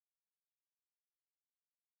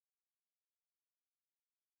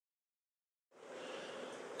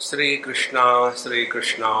श्री कृष्णा श्री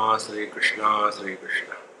कृष्णा श्री कृष्णा श्री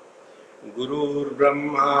कृष्णा।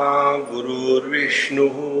 गुरुर्ब्रह्मा गुरुर्विष्णु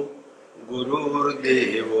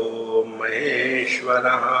गुरुर्देवो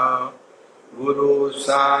महेश्वरः गुरु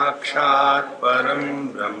साक्षात् परं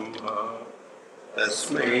ब्रह्म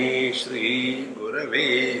तस्मै श्री गुरवे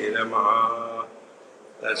नमः।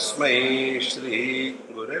 तस्मै श्री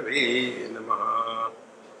गुरवे नमः।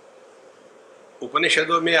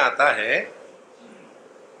 उपनिषदों में आता है,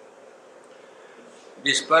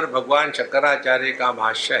 जिस पर भगवान शंकराचार्य का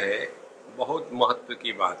भाष्य है, बहुत महत्व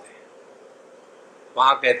की बात है।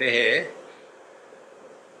 वहाँ कहते हैं,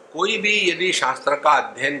 कोई भी यदि शास्त्र का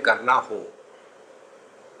अध्ययन करना हो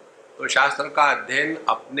तो शास्त्र का अध्ययन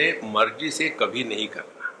अपने मर्जी से कभी नहीं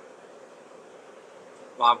करना।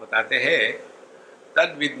 वहाँ बताते हैं,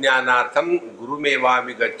 तद विज्ञानार्थम गुरुमेवा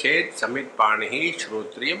विगच्छेत समित पाणिहि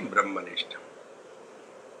श्रोत्रियम ब्रह्मनिष्ठम।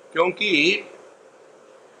 क्योंकि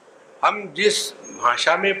हम जिस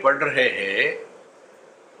भाषा में पढ़ रहे हैं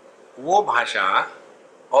वो भाषा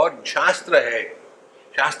और शास्त्र है,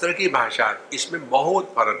 शास्त्र की भाषा, इसमें बहुत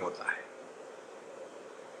फर्क होता है।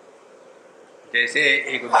 जैसे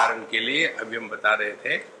एक उदाहरण के लिए अभी हम बता रहे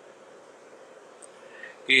थे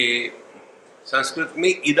कि संस्कृत में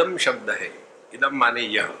इदम शब्द है, इदम माने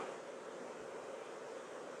यह,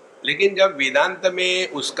 लेकिन जब वेदांत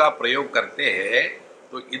में उसका प्रयोग करते हैं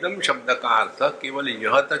तो इदम शब्द का अर्थ केवल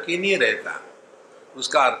यह तक ही नहीं रहता।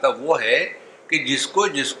 उसका अर्थ वो है कि जिसको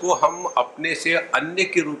जिसको हम अपने से अन्य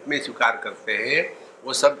के रूप में स्वीकार करते हैं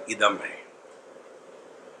वो सब इदम है,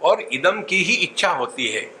 और इदम की ही इच्छा होती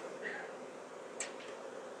है,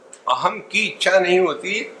 अहम की इच्छा नहीं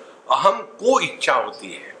होती, अहम को इच्छा होती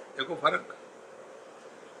है। देखो फर्क,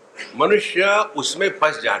 मनुष्य उसमें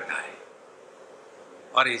फंस जाता है।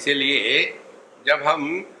 और इसीलिए जब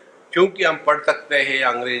हम, क्योंकि हम पढ़ सकते हैं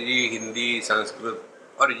अंग्रेजी, हिंदी, संस्कृत,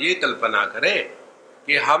 और ये कल्पना करें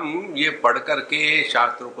कि हम ये पढ़ करके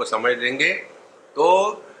शास्त्रों को समझ लेंगे तो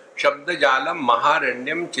शब्द जालम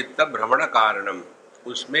महारण्यम चित्त भ्रमण कारणम,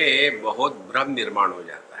 उसमें बहुत भ्रम निर्माण हो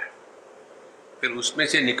जाता है। फिर उसमें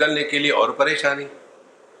से निकलने के लिए और परेशानी।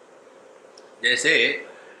 जैसे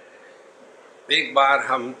एक बार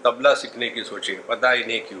हम तबला सीखने की सोचे, पता ही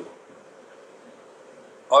नहीं क्यों,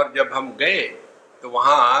 और जब हम गए तो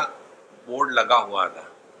वहाँ बोर्ड लगा हुआ था,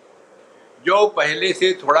 जो पहले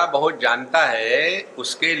से थोड़ा बहुत जानता है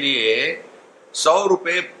उसके लिए 100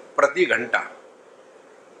 रुपये प्रति घंटा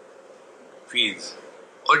फीस,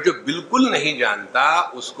 और जो बिल्कुल नहीं जानता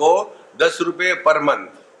उसको 10 रुपये पर मंथ।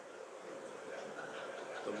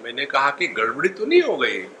 तो मैंने कहा कि गड़बड़ी तो नहीं हो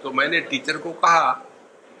गई? तो मैंने टीचर को कहा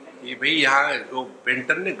कि भाई यहाँ वो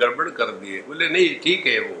पेंटर ने गड़बड़ कर दी है। बोले नहीं ठीक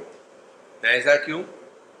है वो। ऐसा क्यों?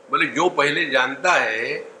 बोले जो पहले जानता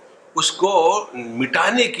है उसको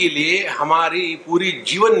मिटाने के लिए हमारी पूरी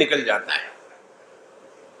जीवन निकल जाता है,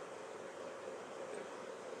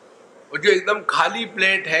 और जो एकदम खाली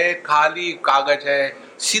प्लेट है, खाली कागज है,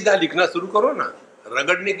 सीधा लिखना शुरू करो ना,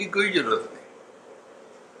 रगड़ने की कोई जरूरत नहीं।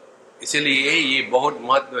 इसलिए ये बहुत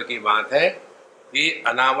महत्व की बात है कि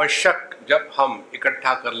अनावश्यक जब हम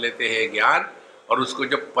इकट्ठा कर लेते हैं ज्ञान और उसको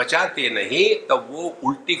जब पचाते नहीं तब वो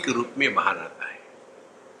उल्टी के रूप में बाहर आता है।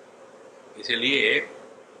 इसलिए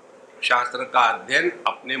शास्त्र का अध्ययन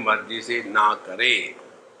अपने मर्जी से ना करे,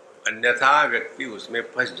 अन्यथा व्यक्ति उसमें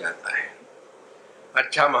फंस जाता है।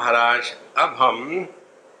 अच्छा महाराज, अब हम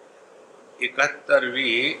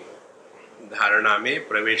 71वीं धारणा में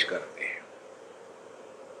प्रवेश करते हैं।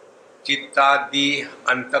 चित्तादि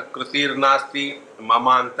अंतकृतिर्नास्ति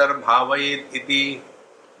ममांतर्भावयेत् इति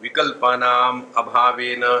विकल्पानाम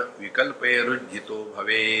अभावेन विकल्पैरुज्झितो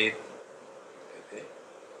भवेत्।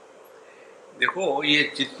 देखो, ये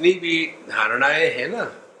जितनी भी धारणाएं हैं ना,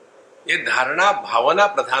 ये धारणा भावना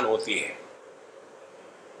प्रधान होती है।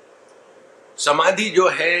 समाधि जो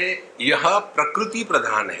है यह प्रकृति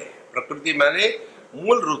प्रधान है। प्रकृति माने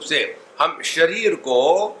मूल रूप से हम शरीर को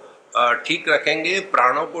ठीक रखेंगे,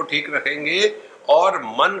 प्राणों को ठीक रखेंगे और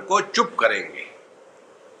मन को चुप करेंगे।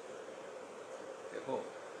 देखो,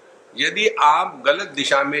 यदि आप गलत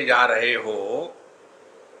दिशा में जा रहे हो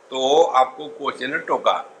तो आपको कोच ने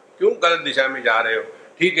टोका, क्यों गलत दिशा में जा रहे हो?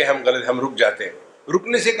 ठीक है, हम गलत, हम रुक जाते हैं।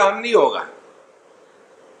 रुकने से काम नहीं होगा,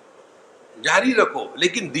 जारी रखो,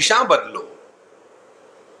 लेकिन दिशा बदलो।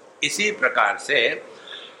 इसी प्रकार से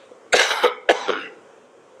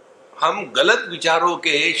हम गलत विचारों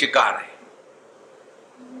के शिकार हैं,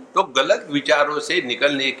 तो गलत विचारों से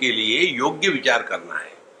निकलने के लिए योग्य विचार करना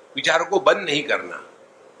है, विचारों को बंद नहीं करना।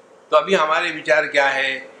 तो अभी हमारे विचार क्या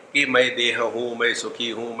है कि मैं देह हूं, मैं सुखी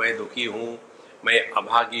हूं, मैं दुखी हूं, मैं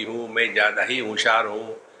अभागी हूँ, मैं ज़्यादा ही होशियार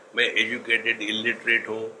हूँ, मैं एजुकेटेड इलिटरेट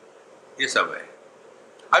हूँ, ये सब है।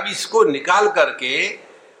 अब इसको निकाल करके,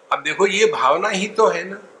 अब देखो ये भावना ही तो है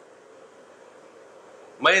ना,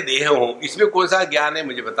 मैं देह हूं, इसमें कौन सा ज्ञान है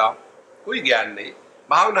मुझे बताओ? कोई ज्ञान नहीं,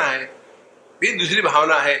 भावना है। फिर दूसरी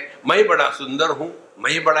भावना है, मैं बड़ा सुंदर हूं,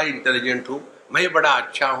 मैं बड़ा इंटेलिजेंट हूं, मैं बड़ा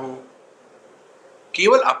अच्छा हूं।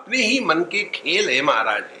 केवल अपने ही मन के खेल है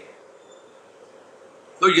महाराज है।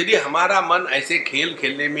 तो यदि हमारा मन ऐसे खेल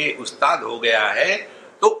खेलने में उस्ताद हो गया है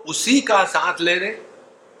तो उसी का साथ ले ले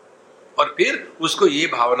और फिर उसको ये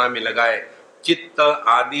भावना में लगाए, चित्त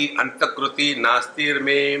आदि अंतकृति नास्तिर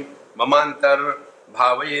में ममांतर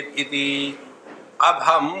भावयेत इति। अब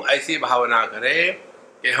हम ऐसी भावना करें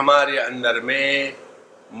कि हमारे अंदर में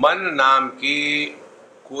मन नाम की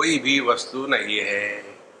कोई भी वस्तु नहीं है।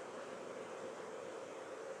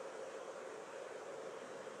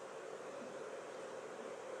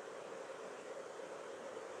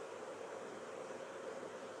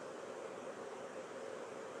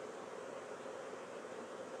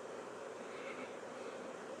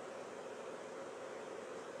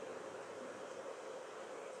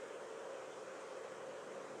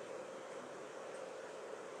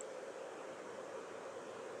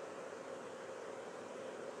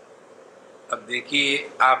 अब देखिए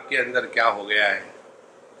आपके अंदर क्या हो गया है।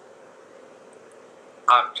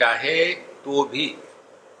 आप चाहे तो भी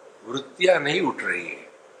वृत्तियां नहीं उठ रही है,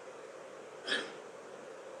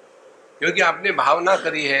 क्योंकि आपने भावना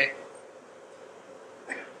करी है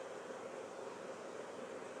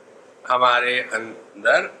हमारे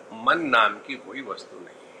अंदर मन नाम की कोई वस्तु नहीं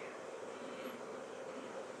है।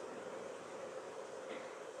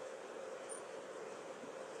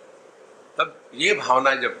 तब ये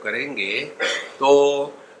भावना जब करेंगे तो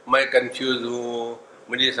मैं कंफ्यूज हूँ,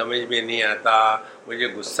 मुझे समझ में नहीं आता, मुझे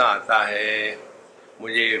गुस्सा आता है,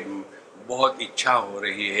 मुझे बहुत इच्छा हो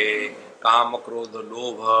रही है, काम क्रोध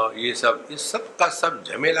लोभ, ये सब का सब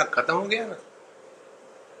झमेला खत्म हो गया ना।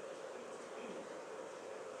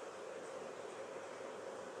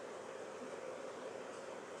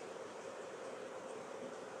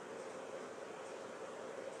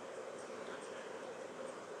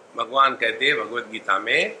 भगवान कहते हैं भगवत गीता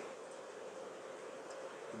में,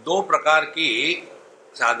 दो प्रकार की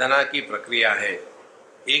साधना की प्रक्रिया है,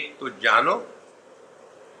 एक तो जानो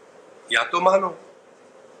या तो मानो।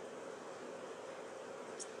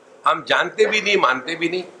 हम जानते भी नहीं मानते भी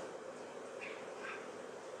नहीं।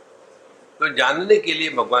 तो जानने के लिए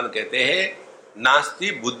भगवान कहते हैं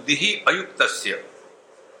नास्ति बुद्धि ही अयुक्तस्य,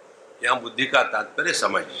 यहां बुद्धि का तात्पर्य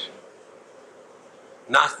समझ।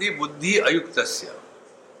 नास्ति बुद्धि अयुक्तस्य,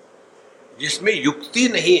 जिसमें युक्ति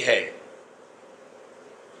नहीं है।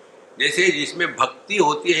 जैसे जिसमें भक्ति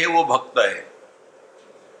होती है वो भक्त है,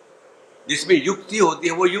 जिसमें युक्ति होती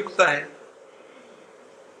है वो युक्त है।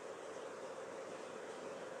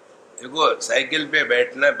 देखो साइकिल पे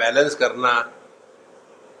बैठना, बैलेंस करना,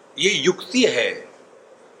 ये युक्ति है।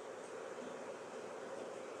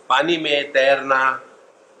 पानी में तैरना,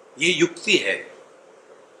 ये युक्ति है।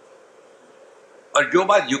 और जो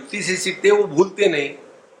बात युक्ति से सीखते हैं वो भूलते नहीं।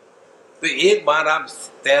 तो एक बार आप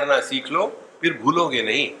तैरना सीख लो फिर भूलोगे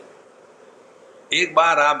नहीं। एक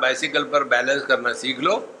बार आप बाइसिकल पर बैलेंस करना सीख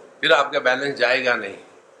लो फिर आपका बैलेंस जाएगा नहीं।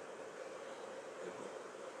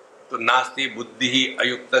 तो नास्ति बुद्धि ही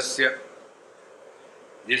अयुक्तस्य,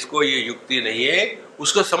 जिसको ये युक्ति नहीं है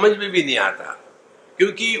उसको समझ में भी नहीं आता,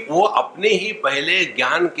 क्योंकि वो अपने ही पहले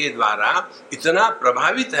ज्ञान के द्वारा इतना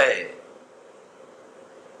प्रभावित है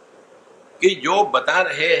कि जो बता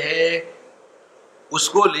रहे हैं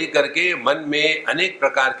उसको लेकर के मन में अनेक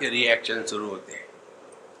प्रकार के रिएक्शन शुरू होते हैं,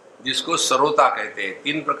 जिसको श्रोता कहते हैं।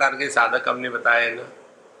 3 प्रकार के साधक हमने बताए ना।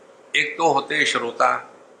 एक तो होते हैं श्रोता।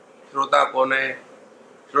 श्रोता कौन है?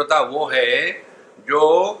 श्रोता वो है जो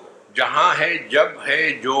जहां है, जब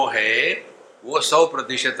है, जो है वो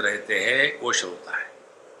 100% रहते हैं, वो श्रोता है।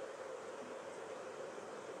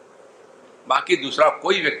 बाकी दूसरा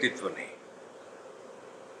कोई व्यक्तित्व नहीं।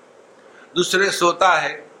 दूसरे श्रोता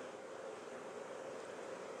है,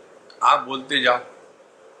 आप बोलते जाओ,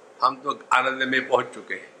 हम तो आनंद में पहुंच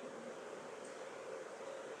चुके हैं।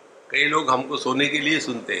 कई लोग हमको सोने के लिए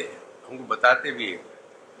सुनते हैं, हमको बताते भी हैं,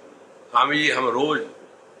 स्वामी जी हम रोज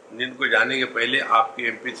नींद को जाने के पहले आपकी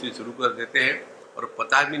MP3 शुरू कर देते हैं और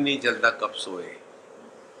पता भी नहीं चलता कब सोए।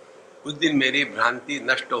 उस दिन मेरी भ्रांति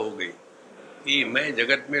नष्ट हो गई कि मैं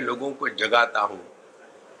जगत में लोगों को जगाता हूं,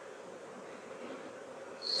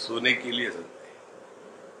 सोने के लिए सुनते हैं।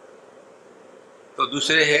 तो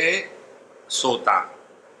दूसरे है सोता।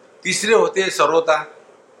 तीसरे होते हैं सरोता।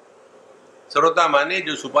 सरोता माने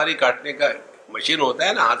जो सुपारी काटने का मशीन होता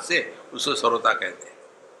है ना हाथ से, उसको सरोता कहते हैं।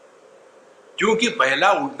 क्योंकि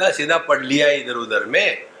पहला उल्टा सीधा पढ़ लिया इधर उधर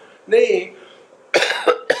में नहीं,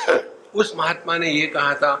 उस महात्मा ने ये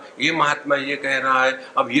कहा था, ये महात्मा ये कह रहा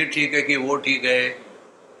है, अब ये ठीक है कि वो ठीक है।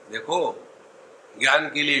 देखो, ज्ञान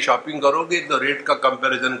के लिए शॉपिंग करोगे तो रेट का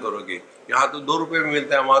कंपैरिजन करोगे। यहाँ तो 2 रुपए में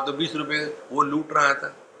मिलता है, वहां तो 20 रुपए वो लूट रहा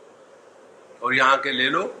था। और यहाँ के ले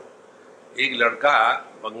लो, एक लड़का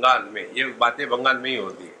बंगाल में, ये बातें बंगाल में ही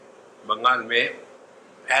होती है, बंगाल में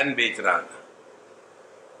फैन बेच रहा था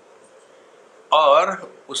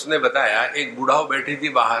और उसने बताया एक बुढ़ाओ बैठी थी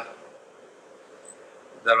बाहर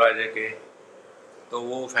दरवाजे के, तो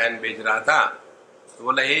वो फैन बेच रहा था। तो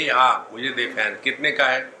बोला, हे हाँ मुझे दे फैन। कितने का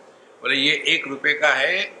है? बोले ये 1 रुपए का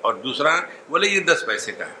है, और दूसरा बोले ये 10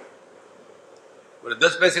 पैसे का है। बोले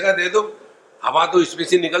 10 पैसे का दे दो, हवा तो इसमें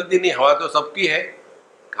से निकलती नहीं, हवा तो सबकी है,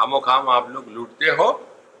 खामो खाम आप लोग लूटते हो।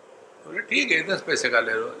 बोले ठीक है 10 पैसे का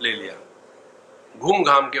ले लो। ले लिया, घूम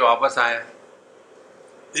घाम के वापस आया।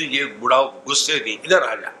 फिर ये बुढ़ाओ गुस्से थी, इधर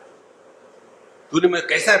आ जा, तूने मैं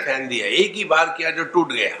कैसा फैन दिया, एक ही बार किया जो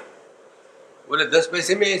टूट गया। बोले 10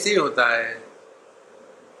 पैसे में ऐसे ही होता है,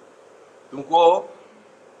 तुमको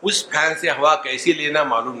उस फैन से हवा कैसी लेना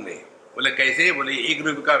मालूम नहीं। बोले कैसे? बोले 1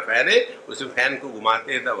 रुपए का फैन है, उस फैन को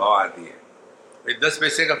घुमाते हैं तब हवा आती है। 10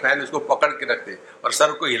 पैसे का फैन उसको पकड़ के रखते और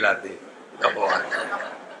सर को हिलाते तब हवा आती है।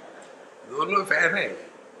 दोनों फैन है,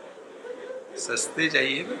 सस्ते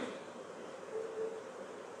चाहिए ना।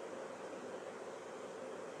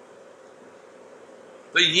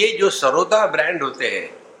 तो ये जो सरोदा ब्रांड होते हैं,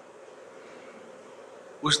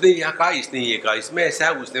 उसने यह कहा, इसने ये कहा, इसमें ऐसा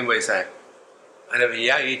है, उसने वैसा है। अरे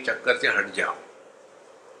भैया ये चक्कर से हट जाओ।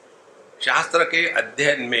 शास्त्र के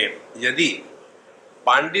अध्ययन में यदि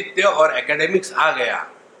पांडित्य और एकेडमिक्स आ गया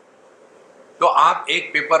तो आप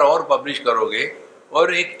एक पेपर और पब्लिश करोगे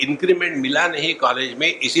और एक इंक्रीमेंट मिला नहीं कॉलेज में,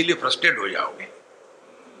 इसीलिए फ्रस्ट्रेट हो जाओगे।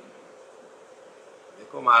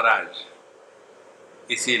 देखो महाराज,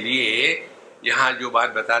 इसीलिए यहां जो बात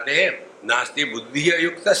बताते हैं, नास्ति बुद्धि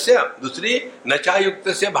युक्तस्य, दूसरी नचा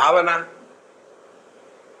युक्तस्य भावना।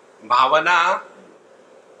 भावना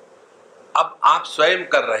अब आप स्वयं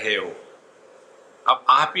कर रहे हो, अब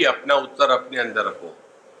आप ही अपना उत्तर अपने अंदर रखो।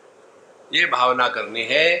 ये भावना करनी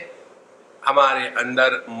है, हमारे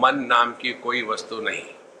अंदर मन नाम की कोई वस्तु नहीं।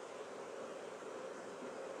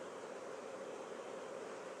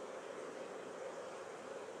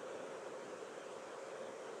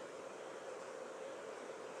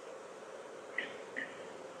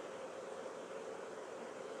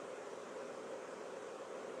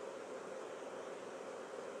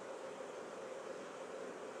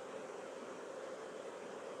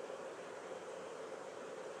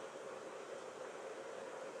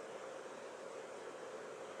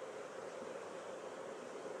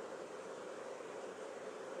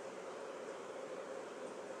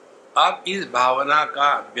 अब इस भावना का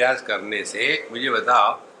अभ्यास करने से मुझे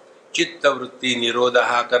बताओ, चित्त वृत्ति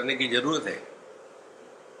निरोधः करने की जरूरत है?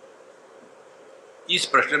 इस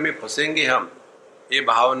प्रश्न में फंसेंगे हम, ये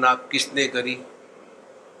भावना किसने करी,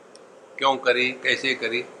 क्यों करी, कैसे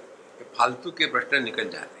करी, ये फालतू के प्रश्न निकल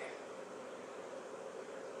जाते हैं।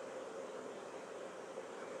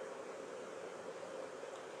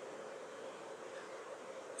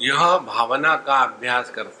 यह भावना का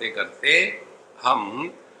अभ्यास करते करते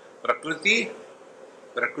हम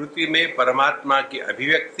प्रकृति में परमात्मा की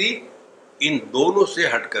अभिव्यक्ति, इन दोनों से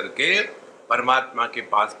हट करके परमात्मा के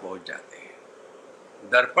पास पहुंच जाते हैं।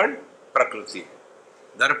 दर्पण प्रकृति,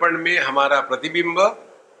 दर्पण में हमारा प्रतिबिंब,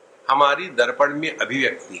 हमारी दर्पण में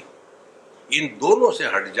अभिव्यक्ति, इन दोनों से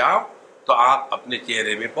हट जाओ तो आप अपने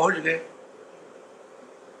चेहरे में पहुंच गए।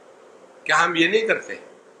 क्या हम ये नहीं करते?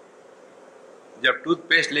 जब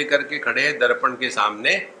टूथपेस्ट लेकर के खड़े हैं दर्पण के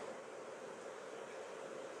सामने,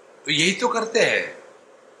 तो यही तो करते हैं।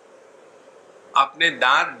 अपने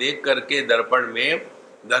दांत देख करके दर्पण में,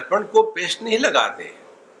 दर्पण को पेस्ट नहीं लगाते।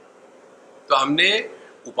 तो हमने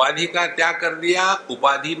उपाधि का त्याग कर दिया,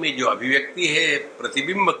 उपाधि में जो अभिव्यक्ति है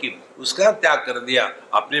प्रतिबिंब की, उसका त्याग कर दिया,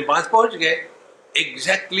 अपने पास पहुंच गए।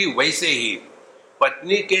 एग्जैक्टली वैसे ही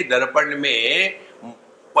पत्नी के दर्पण में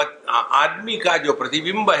आदमी का जो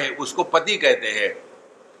प्रतिबिंब है उसको पति कहते हैं।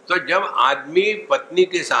 तो जब आदमी पत्नी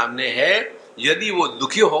के सामने है, यदि वो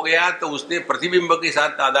दुखी हो गया तो उसने प्रतिबिंब के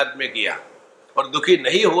साथ तादात्म्य किया, और दुखी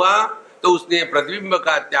नहीं हुआ तो उसने प्रतिबिंब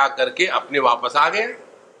का त्याग करके अपने वापस आ गया।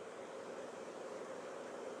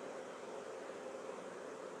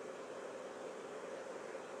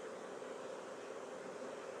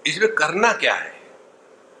 इसमें करना क्या है?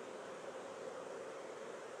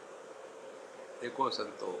 देखो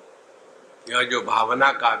संतो, यह जो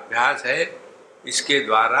भावना का अभ्यास है, इसके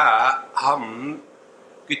द्वारा हम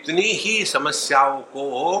कितनी ही समस्याओं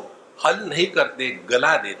को हल नहीं करते,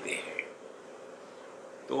 गला देते हैं।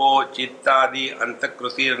 तो चित्तादि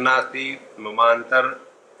अंतकृतिर्नास्ति ममांतर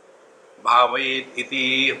भावयेत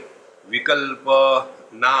इति विकल्प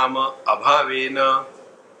नाम अभावेन,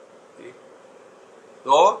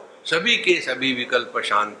 तो सभी के सभी विकल्प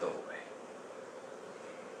शांत हो गए।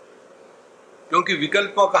 क्योंकि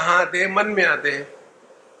विकल्प कहाँ आते हैं? मन में आते हैं।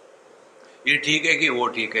 ये ठीक है कि वो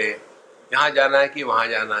ठीक है, यहाँ जाना है कि वहां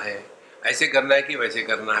जाना है, ऐसे करना है कि वैसे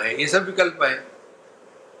करना है, ये सब विकल्प है।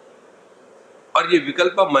 और ये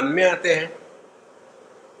विकल्प मन में आते हैं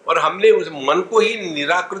और हमने उस मन को ही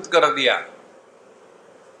निराकृत कर दिया,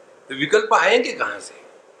 तो विकल्प आएंगे कहां से?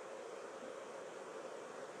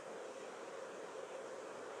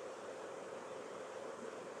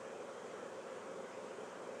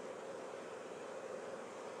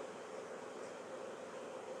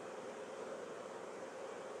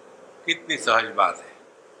 कितनी सहज बात है।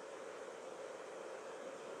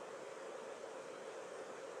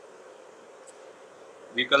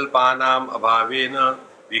 विकल्पानाम अभावेन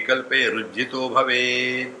विकल्पे रुज्जितो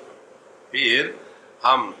भवेत्। फिर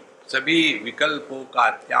हम सभी विकल्पों का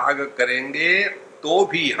त्याग करेंगे तो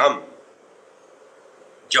भी हम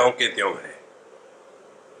ज्यों के त्यों हैं।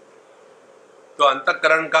 तो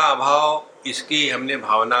अंतःकरण का अभाव, इसकी हमने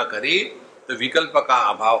भावना करी तो विकल्प का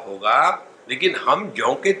अभाव होगा, लेकिन हम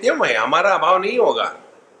ज्यों के त्यों हैं, हमारा अभाव नहीं होगा।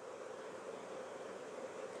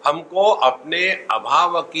 हमको अपने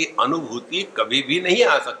अभाव की अनुभूति कभी भी नहीं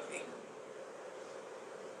आ सकती।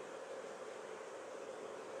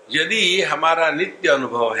 यदि ये हमारा नित्य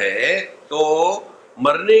अनुभव है तो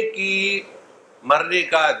मरने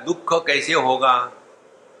का दुख कैसे होगा?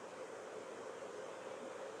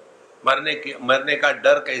 मरने का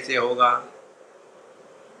डर कैसे होगा?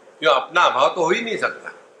 क्यों? अपना अभाव तो हो ही नहीं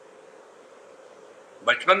सकता।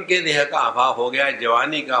 बचपन के देह का अभाव हो गया,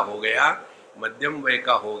 जवानी का हो गया, मध्यम वय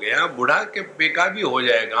का हो गया, बूढ़ा के पे का भी हो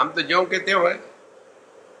जाएगा। हम तो ज्यों के त्यों है।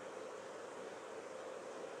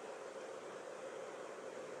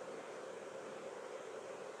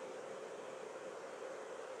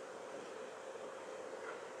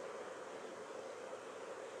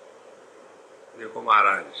 देखो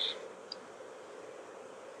महाराज,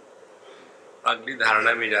 अगली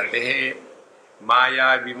धारणा में जाते हैं।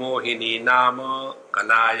 माया विमोहिनी नाम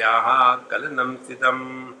कलायाः कलनं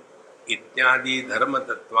स्थितम् इत्यादि धर्म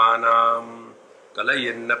तत्वानां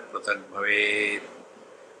कलयन्न पृथक् भवेत्।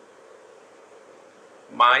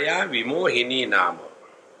 माया विमोहिनी नाम,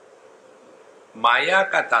 माया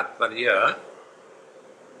का तात्पर्य,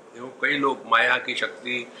 देखो कई लोग माया की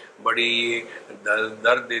शक्ति बड़ी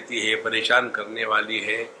दर्द देती है, परेशान करने वाली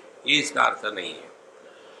है, ये इसका अर्थ नहीं है।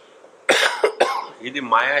 यदि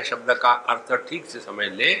माया शब्द का अर्थ ठीक से समझ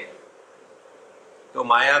ले तो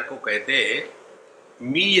माया को कहते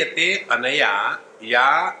मीयते अनया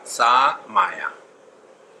या सा माया,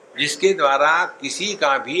 जिसके द्वारा किसी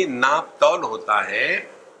का भी नाप तौल होता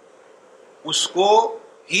है, उसको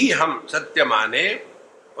ही हम सत्य माने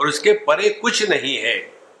और उसके परे कुछ नहीं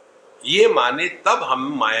है, ये माने तब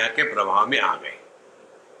हम माया के प्रभाव में आ गए।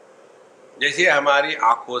 जैसे हमारी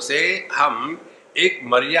आंखों से हम एक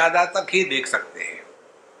मर्यादा तक ही देख सकते हैं,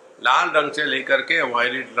 लाल रंग से लेकर के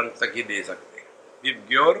वायलेट रंग तक ही दे सकते हैं, विद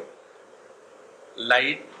प्योर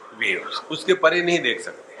लाइट वेव्स, उसके परे नहीं देख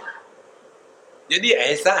सकते। यदि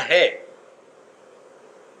ऐसा है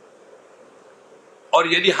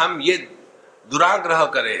और यदि हम ये दुराग्रह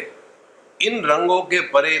करें, इन रंगों के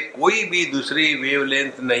परे कोई भी दूसरी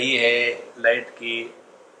वेवलेंथ नहीं है लाइट की,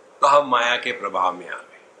 तो हम माया के प्रभाव में आ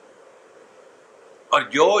गए। और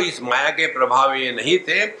जो इस माया के प्रभाव में नहीं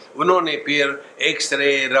थे, उन्होंने फिर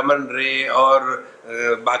एक्सरे, रमन रे और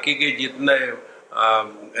बाकी के जितने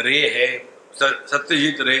रे है,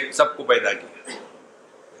 सत्यजीत रे, सबको पैदा किया।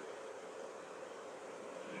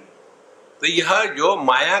 तो यह जो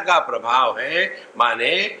माया का प्रभाव है,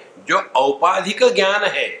 माने जो औपाधिक ज्ञान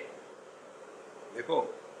है,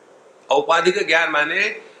 देखो औपाधिक ज्ञान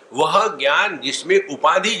माने वह ज्ञान जिसमें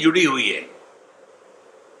उपाधि जुड़ी हुई है।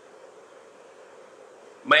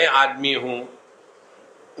 मैं आदमी हूं,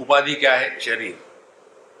 उपाधि क्या है? शरीर।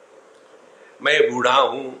 मैं बूढ़ा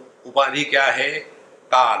हूं, उपाधि क्या है?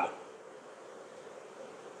 काल।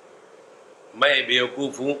 मैं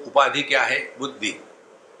बेवकूफ हूं, उपाधि क्या है? बुद्धि।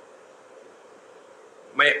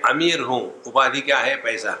 मैं अमीर हूं, उपाधि क्या है?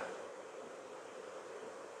 पैसा।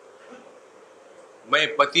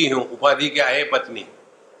 मैं पति हूं, उपाधि क्या है? पत्नी।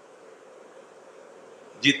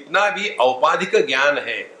 जितना भी औपाधिक ज्ञान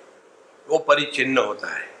है वो परिचिन्न होता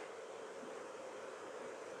है।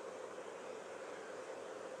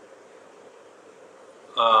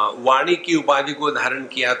 वाणी की उपाधि को धारण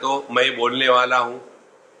किया तो मैं बोलने वाला हूं,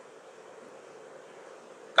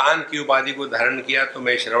 कान की उपाधि को धारण किया तो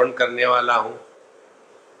मैं श्रवण करने वाला हूं।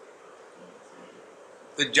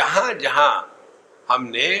 तो जहां जहां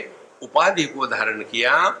हमने उपाधि को धारण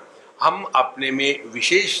किया, हम अपने में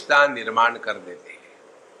विशेषता निर्माण कर देते हैं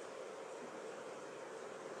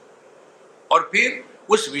और फिर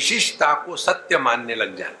उस विशिष्टता को सत्य मानने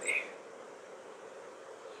लग जाते हैं।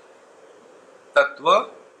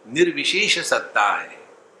 तत्व निर्विशेष सत्ता है।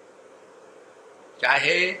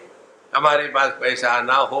 चाहे हमारे पास पैसा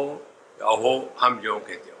ना हो या हो, हम जो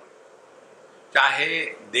कहते हो, चाहे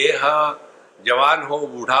देह जवान हो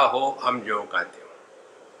बूढ़ा हो, हम जो कहते हो,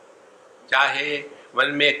 चाहे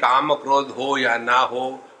मन में काम क्रोध हो या ना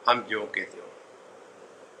हो, हम जो कहते हो,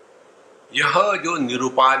 यह जो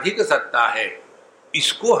निरुपाधिक सत्ता है,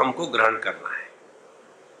 इसको हमको ग्रहण करना है।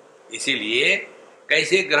 इसीलिए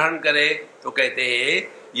कैसे ग्रहण करें? तो कहते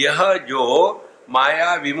हैं यह जो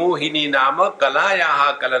माया विमोहिनी नाम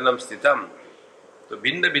कलायाः कलनम स्थितम। तो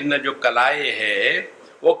भिन्न भिन्न जो कलाएं हैं,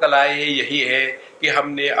 वो कलाएं यही है कि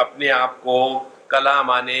हमने अपने आप को, कला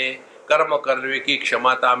माने कर्म करने की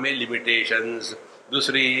क्षमता में लिमिटेशंस,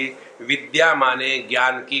 दूसरी विद्या माने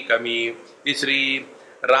ज्ञान की कमी, तीसरी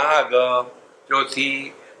राग,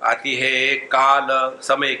 चौथी आती है काल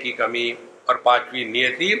समय की कमी, और पांचवी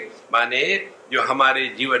नियति माने जो हमारे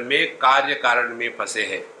जीवन में कार्य कारण में फंसे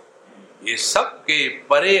हैं। ये सब के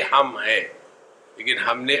परे हम हैं, लेकिन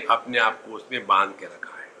हमने अपने आप को उसमें बांध के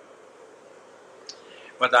रखा है।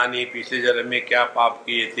 पता नहीं पिछले जन्म में क्या पाप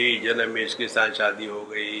किए थे, जन्म में इसके साथ शादी हो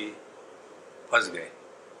गई, फंस गए।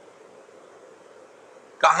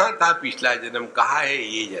 कहाँ था पिछला जन्म, कहाँ है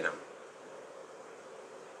ये जन्म?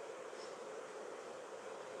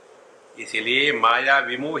 इसीलिए माया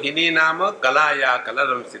विमोहिनी नाम कलाया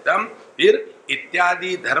कलरम स्थितम, फिर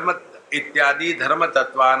इत्यादि धर्म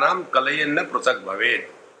तत्वानाम कलयन्न पृथक भवेत्।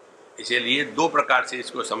 इसीलिए दो प्रकार से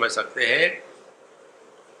इसको समझ सकते हैं।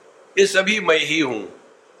 ये सभी मैं ही हूं,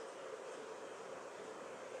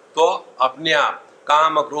 तो अपने आप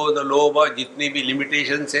काम क्रोध लोभ जितनी भी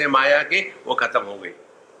लिमिटेशंस है माया के, वो खत्म हो गई।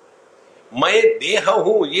 मैं देह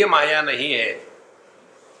हूं, ये माया नहीं है।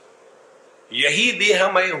 यही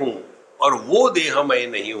देह मैं हूं और वो देह मैं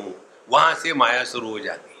नहीं हूं, वहां से माया शुरू हो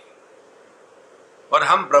जाती है और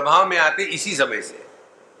हम प्रभाव में आते इसी समय से।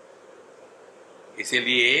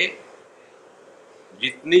 इसीलिए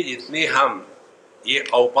जितनी जितनी हम ये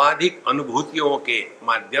औपाधिक अनुभूतियों के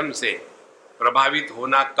माध्यम से प्रभावित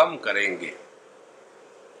होना कम करेंगे,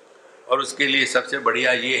 और उसके लिए सबसे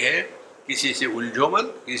बढ़िया ये है, किसी से उलझो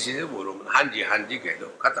मत, किसी से बोलो मत, हाँ जी कह दो,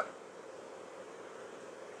 खत्म।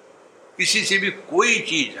 किसी से भी कोई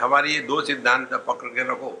चीज, हमारे ये दो सिद्धांत पकड़ के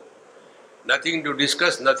रखो, nothing to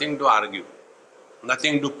discuss, nothing to argue,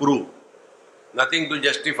 nothing to prove, nothing to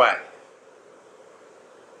justify.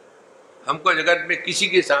 हमको जगत में किसी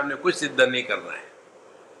के सामने कुछ सिद्ध नहीं करना है।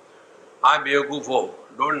 आप बेवकूफ हो,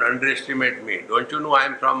 don't underestimate me, don't you know I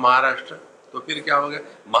am from Maharashtra. तो फिर क्या हो गया?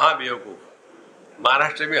 महा बेवकूफ।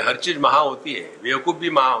 महाराष्ट्र में हर चीज महा होती है, बेवकूफ भी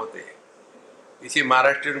महा होते हैं। इसी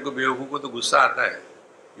महाराष्ट्रियन को, बेवकूफ को तो गुस्सा आता है,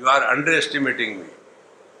 you are underestimating me.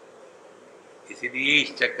 इसीलिए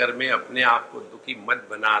इस चक्कर में अपने आप को दुखी मत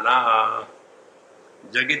बनाना।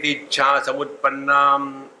 जगति इच्छा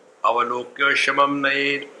समुत्पन्नाम अवलोक्य शमम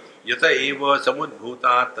नयेत्, यत एव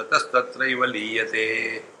समुद्भूता ततस्तत्रैव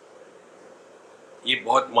लीयते। ये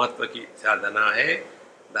बहुत महत्व की साधना है,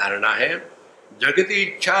 धारणा है। जगति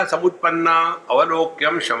इच्छा समुत्पन्ना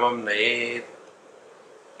अवलोक्यम शमम नयेत्।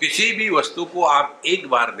 किसी भी वस्तु को आप एक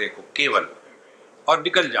बार देखो केवल और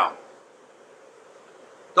निकल जाओ,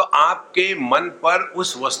 तो आपके मन पर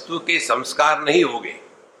उस वस्तु के संस्कार नहीं होंगे।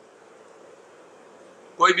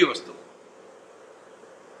 कोई भी वस्तु,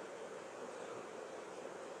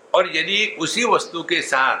 और यदि उसी वस्तु के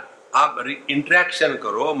साथ आप इंटरेक्शन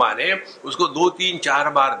करो, माने उसको 2, 3,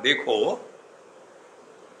 4 बार देखो,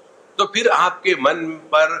 तो फिर आपके मन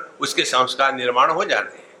पर उसके संस्कार निर्माण हो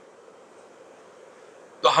जाते हैं।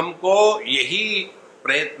 तो हमको यही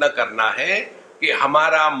प्रयत्न करना है कि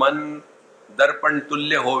हमारा मन दर्पण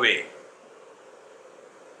तुल्य होवे।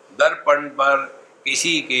 दर्पण पर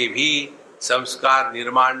किसी के भी संस्कार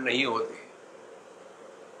निर्माण नहीं होते।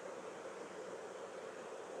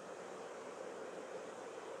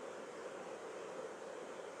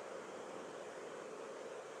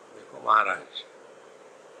 देखो महाराज,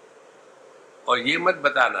 और ये मत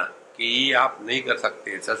बताना कि ये आप नहीं कर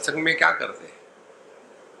सकते। सत्संग में क्या करते हैं?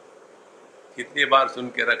 कितनी बार सुन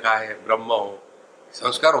के रखा है, ब्रह्म हो,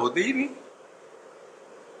 संस्कार होते ही नहीं।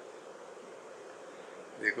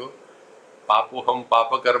 देखो, पापो हम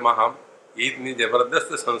पाप कर्म हम, ये इतनी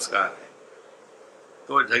जबरदस्त संस्कार है।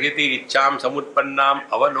 तो जगति इच्छाम समुत्पन्नाम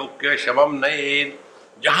अवलोक्य शमम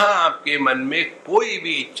नयेत्। जहां आपके मन में कोई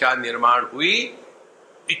भी इच्छा निर्माण हुई,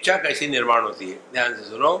 इच्छा कैसी निर्माण होती है? ध्यान से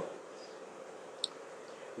सुनो।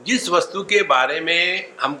 जिस वस्तु के बारे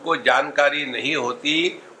में हमको जानकारी नहीं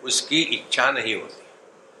होती उसकी इच्छा नहीं होती।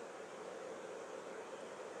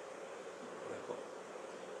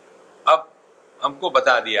 अब हमको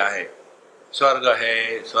बता दिया है स्वर्ग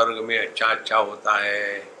है, स्वर्ग में अच्छा अच्छा होता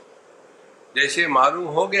है, जैसे मालूम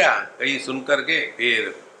हो गया कहीं सुन करके,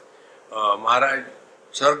 फिर महाराज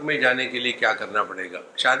स्वर्ग में जाने के लिए क्या करना पड़ेगा?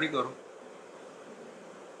 शादी करो।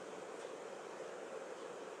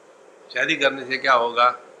 शादी करने से क्या होगा?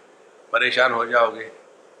 परेशान हो जाओगे।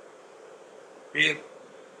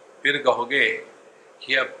 फिर कहोगे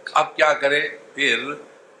कि अब क्या करें? फिर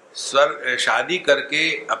स्वर्ग, शादी करके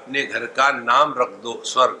अपने घर का नाम रख दो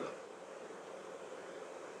स्वर्ग,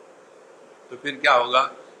 तो फिर क्या होगा?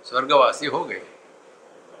 स्वर्गवासी हो गए,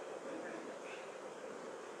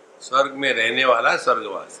 स्वर्ग में रहने वाला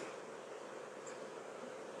स्वर्गवासी।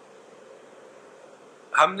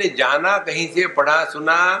 हमने जाना कहीं से, पढ़ा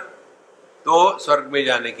सुना, तो स्वर्ग में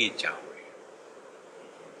जाने की इच्छा हुई।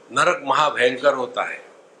 नरक महाभयंकर होता है।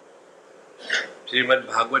 श्रीमद्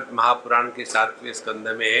भागवत महापुराण के 7वें स्कंद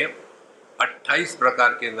में 28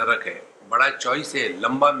 प्रकार के नरक है। बड़ा चॉइस है,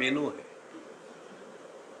 लंबा मेनू है,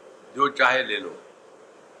 जो चाहे ले लो।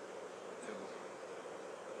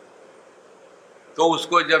 तो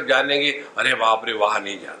उसको जब जानेंगे, अरे बाप रे वहां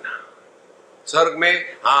नहीं जाना। स्वर्ग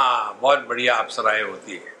में हाँ बहुत बढ़िया अप्सराएं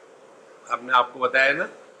होती है। आपने आपको बताया ना,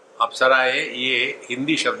 अप्सराएं ये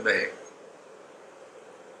हिंदी शब्द है।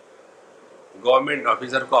 गवर्नमेंट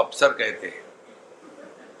ऑफिसर को अफसर कहते हैं,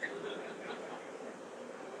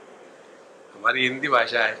 हमारी हिंदी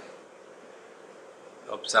भाषा है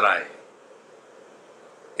अप्सराएं।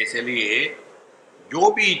 इसलिए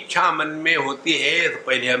जो भी इच्छा मन में होती है तो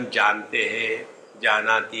पहले हम जानते हैं,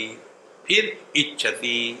 जानाति, फिर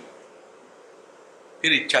इच्छति,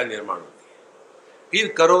 फिर इच्छा निर्माण होती है,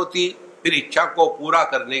 फिर करोति, फिर इच्छा को पूरा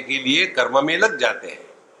करने के लिए कर्म में लग जाते हैं।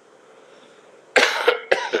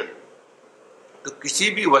 तो किसी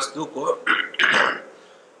भी वस्तु को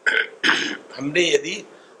हमने यदि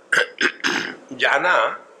जाना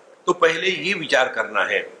तो पहले ये विचार करना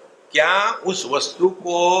है, क्या उस वस्तु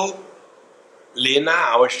को लेना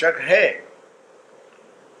आवश्यक है?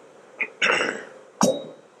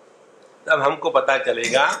 तब हमको पता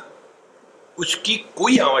चलेगा उसकी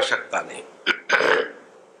कोई आवश्यकता नहीं।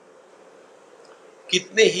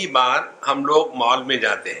 कितने ही बार हम लोग मॉल में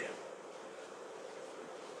जाते हैं,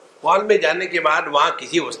 मॉल में जाने के बाद वहां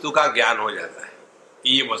किसी वस्तु का ज्ञान हो जाता है कि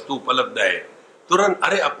ये वस्तु उपलब्ध है, तुरंत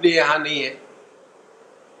अरे अपने यहां नहीं है,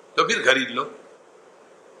 तो फिर खरीद लो।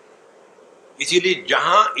 इसीलिए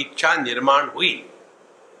जहां इच्छा निर्माण हुई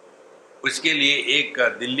उसके लिए एक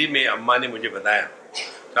दिल्ली में अम्मा ने मुझे बताया,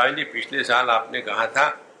 स्वामी जी पिछले साल आपने कहा था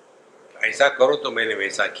ऐसा करो तो मैंने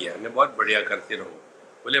वैसा किया, मैं बहुत बढ़िया करते रहो।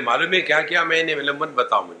 बोले मालूम है क्या किया मैंने? बोले मत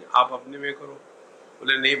बताओ मुझे, आप अपने में करो।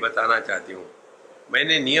 बोले नहीं बताना चाहती हूँ।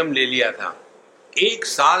 मैंने नियम ले लिया था 1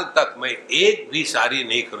 साल तक मैं एक भी साड़ी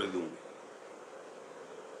नहीं खरीदूंगी।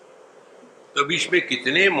 तो बीच में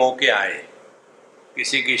कितने मौके आए,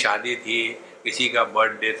 किसी की शादी थी, किसी का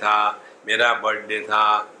बर्थडे था, मेरा बर्थडे था,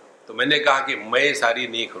 तो मैंने कहा कि मैं साड़ी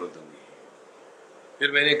नहीं खरीदूंगी।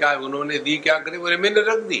 फिर मैंने कहा उन्होंने दी, क्या करे? बोले मैंने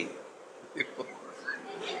रख दी।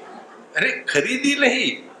 अरे खरीदी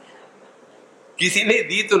नहीं, किसी ने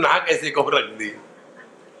दी तो ना कैसे को रख दी।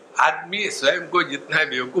 आदमी स्वयं को जितना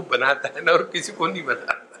बेवकूफ बनाता है ना, और किसी को नहीं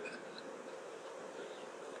बताता।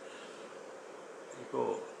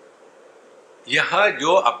 तो यह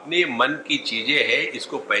जो अपने मन की चीजें है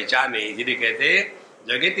इसको पहचाने, इसलिए कहते हैं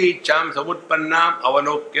जगति इच्छाम समुत्पन्नाम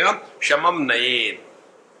अवलोक्य क्षमम नयेत।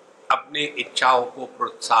 अपनी इच्छाओं को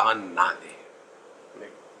प्रोत्साहन ना दे।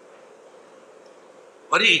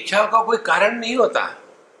 और ये इच्छाओं का कोई कारण नहीं होता।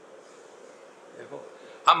 देखो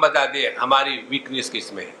हम बता दें हमारी वीकनेस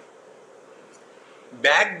किसमें है।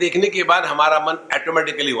 बैग देखने के बाद हमारा मन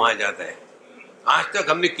ऑटोमेटिकली वहां जाता है। आज तक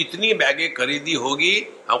हमने कितनी बैगें खरीदी होगी,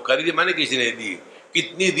 हम खरीदी माने किसी ने दी,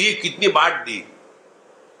 कितनी दी, कितनी बांट दी,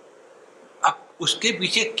 अब उसके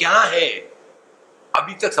पीछे क्या है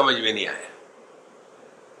अभी तक समझ में नहीं आया।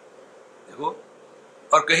 देखो,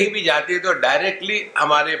 और कहीं भी जाते हैं तो डायरेक्टली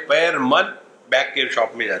हमारे पैर मन बैग के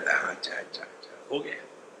शॉप में जाता है। अच्छा अच्छा अच्छा हो गया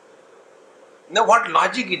ना, what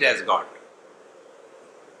logic it has got.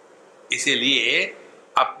 इसीलिए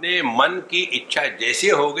अपने मन की इच्छा जैसे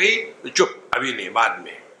हो गई तो चुप, अभी नहीं, बाद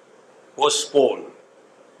में, पोस्टपोन।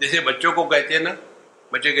 जैसे बच्चों को कहते हैं ना,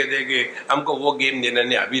 बच्चे कहते हैं कि हमको वो गेम देना,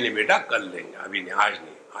 नहीं अभी नहीं बेटा, कल लेंगे, अभी नहीं, आज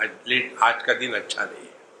नहीं, आज लेट, आज का दिन अच्छा नहीं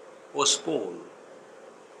है, पोस्टपोन।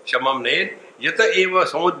 शमम ने यत एव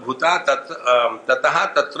समुद्भूता ततः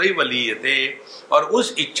तत्रैव लीयते, और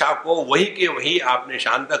उस इच्छा को वही के वही आपने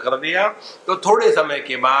शांत कर दिया तो थोड़े समय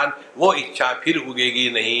के बाद वो इच्छा फिर उगेगी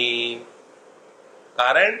नहीं।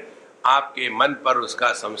 कारण आपके मन पर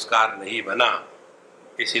उसका संस्कार नहीं बना।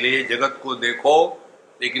 इसलिए जगत को देखो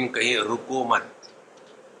लेकिन कहीं रुको मत,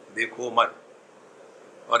 देखो मत।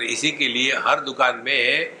 और इसी के लिए हर दुकान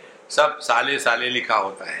में सब साले साले लिखा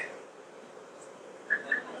होता है।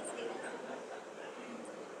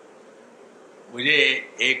 मुझे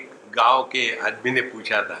एक गांव के आदमी ने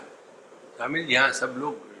पूछा था, स्वामी जी यहाँ सब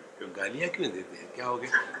लोग गालियां क्यों देते हैं, क्या हो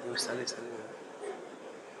गया? साले साले।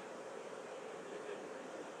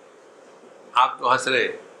 आप तो हंस रहे,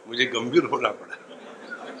 मुझे गंभीर होना पड़ा।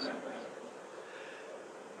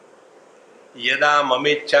 यदा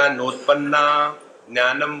ममेच्छा नोत्पन्ना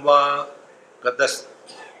ज्ञानम वा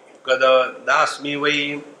कददास्मि वै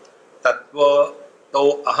तत्व तो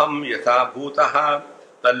अहम यथा भूतः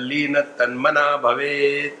तल्लीन तन्मना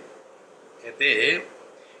भवेत्। कहते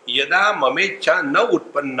यदा ममेच्छा न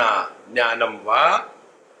उत्पन्ना ज्ञानम वा,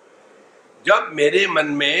 जब मेरे मन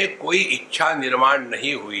में कोई इच्छा निर्माण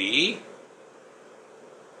नहीं हुई,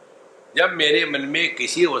 जब मेरे मन में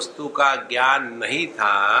किसी वस्तु का ज्ञान नहीं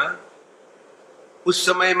था, उस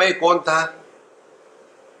समय मैं कौन था?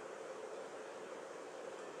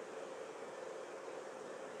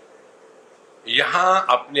 यहां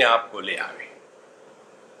अपने आप को ले आवे।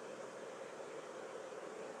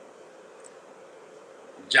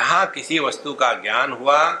 जहां किसी वस्तु का ज्ञान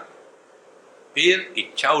हुआ, फिर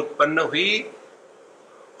इच्छा उत्पन्न हुई,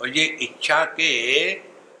 और ये इच्छा के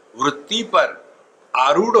वृत्ति पर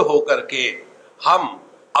आरूढ़ होकर के हम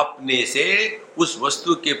अपने से उस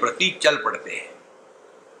वस्तु के प्रति चल पड़ते हैं।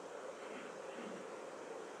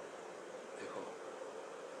 देखो,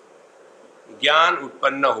 ज्ञान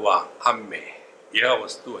उत्पन्न हुआ हम में, यह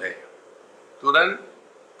वस्तु है, तुरंत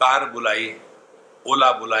कार बुलाई,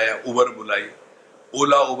 ओला बुलाया, उबर बुलाई,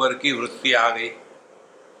 ओला उबर की वृत्ति आ गई,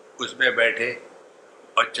 उसमें बैठे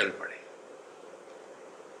और चल पड़े।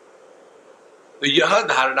 तो यह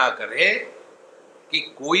धारणा करें कि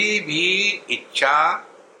कोई भी इच्छा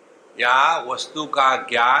या वस्तु का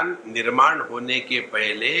ज्ञान निर्माण होने के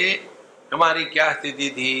पहले हमारी क्या स्थिति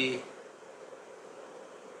थी?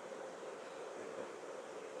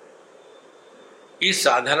 इस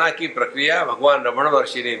साधना की प्रक्रिया भगवान रमण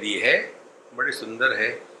महर्षि ने दी है, बड़ी सुंदर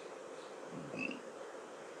है।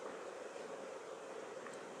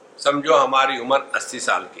 समझो हमारी उम्र 80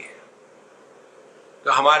 साल की है,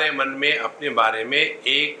 तो हमारे मन में अपने बारे में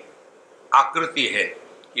एक आकृति है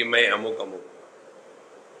कि मैं अमुक अमुक।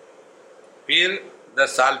 फिर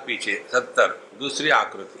 10 साल पीछे 70 दूसरी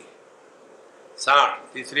आकृति, 60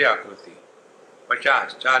 तीसरी आकृति,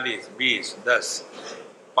 50 40 20 10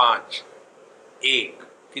 5 1,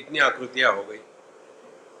 कितनी आकृतियां हो गई?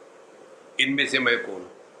 इनमें से मैं कौन?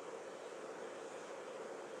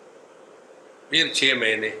 फिर 6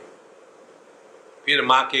 महीने, फिर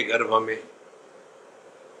मां के गर्भ में।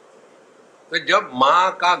 तो जब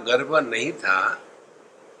मां का गर्भ नहीं था,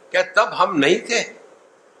 क्या तब हम नहीं थे?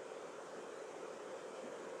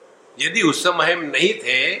 यदि उस समय हम नहीं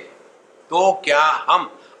थे, तो क्या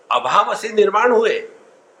हम अभाव से निर्माण हुए?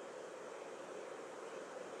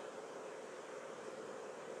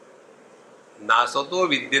 ना सतो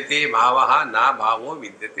विद्यते भावः ना भावो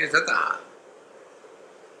विद्यते सतः।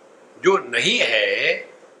 जो नहीं है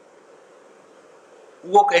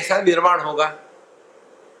वो कैसा निर्माण होगा,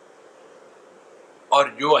 और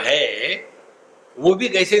जो है वो भी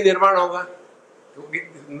कैसे निर्माण होगा? तो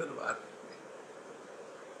कितनी सुंदर बात है।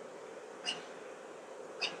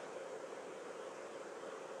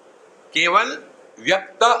 केवल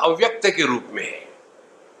व्यक्त अव्यक्त के रूप में है।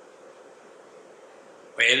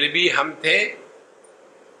 पहले भी हम थे,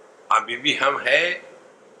 अभी भी हम हैं,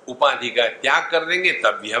 उपाधि का त्याग कर देंगे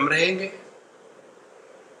तब भी हम रहेंगे।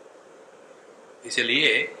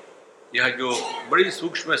 इसलिए यह जो बड़ी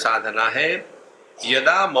सूक्ष्म साधना है,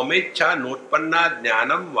 यदा ममेच्छा नोत्पन्ना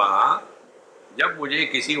ज्ञानम वा, जब मुझे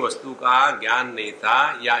किसी वस्तु का ज्ञान नहीं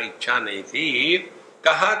था या इच्छा नहीं थी,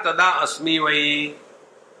 कहा तदा अस्मि वै,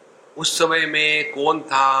 उस समय में कौन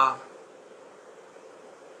था?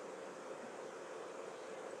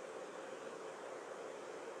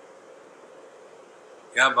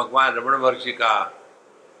 यह भगवान रमण महर्षि का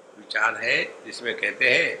विचार है, जिसमें कहते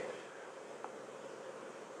हैं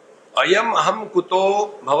अयम अहम कुतो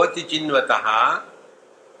भवति चिन्वतः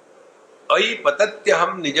अयि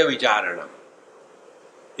पतत्यहम निज विचारणम।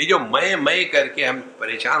 ये जो मैं करके हम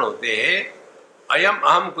परेशान होते हैं, अयम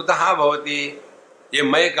अहम कुतः भवति, ये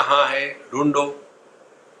मैं कहाँ है, ढूंढो।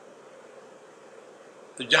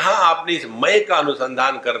 तो जहां आपने इस मैं का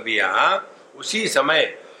अनुसंधान कर दिया, उसी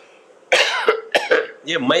समय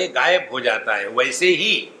ये मैं गायब हो जाता है। वैसे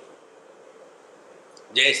ही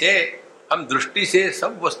जैसे हम दृष्टि से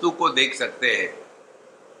सब वस्तु को देख सकते हैं,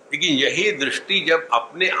 लेकिन यही दृष्टि जब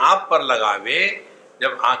अपने आप पर लगावे,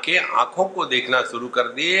 जब आंखें आंखों को देखना शुरू कर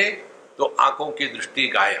दिए, तो आंखों की दृष्टि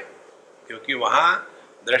गायब, क्योंकि वहां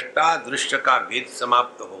दृष्टा दृश्य का भेद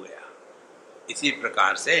समाप्त हो गया। इसी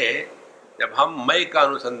प्रकार से जब हम मैं का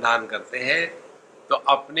अनुसंधान करते हैं, तो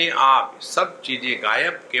अपने आप सब चीजें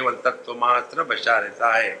गायब, केवल तत्व मात्र बचा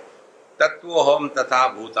रहता है। तत्वोहम तथा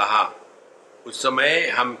भूतः, उस समय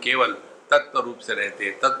हम केवल तत्व रूप से रहते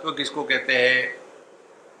हैं। तत्व किसको कहते हैं?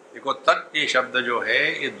 देखो, तत्व ये शब्द जो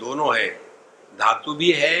है ये दोनों है, धातु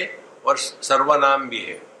भी है और सर्वनाम भी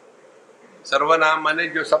है। सर्वनाम माने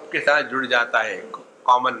जो सबके साथ जुड़ जाता है,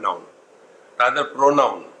 कॉमन नाउन, रादर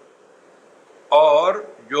प्रोनाउन। और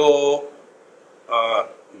जो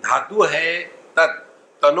धातु है तत्,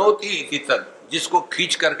 तनोति इति तत्, जिसको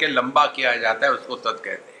खींच करके लंबा किया जाता है उसको तत्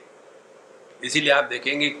कहते हैं। इसीलिए आप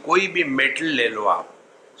देखेंगे कोई भी मेटल ले लो आप,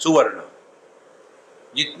 सुवर्ण,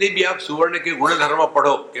 जितने भी आप सुवर्ण के गुणधर्म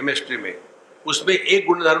पढ़ो केमिस्ट्री में, उसमें एक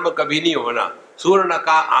गुणधर्म कभी नहीं होना, सुवर्ण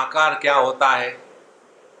का आकार क्या होता है?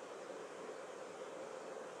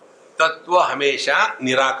 तत्व हमेशा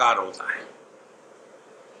निराकार होता है,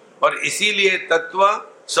 और इसीलिए तत्व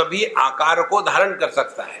सभी आकार को धारण कर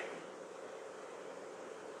सकता है।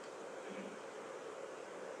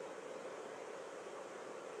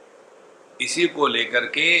 इसी को लेकर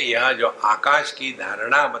के यह जो आकाश की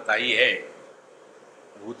धारणा बताई है,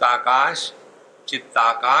 भूताकाश,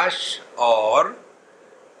 चित्ताकाश और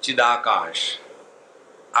चिदाकाश,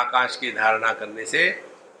 आकाश की धारणा करने से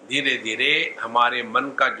धीरे धीरे हमारे मन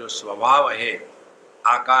का जो स्वभाव है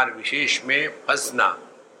आकार विशेष में फंसना,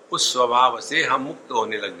 उस स्वभाव से हम मुक्त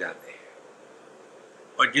होने लग जाते हैं।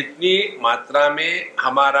 और जितनी मात्रा में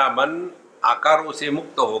हमारा मन आकारों से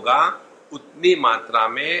मुक्त होगा, उतनी मात्रा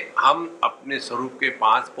में हम अपने स्वरूप के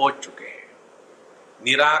पास पहुंच चुके हैं।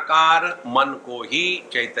 निराकार मन को ही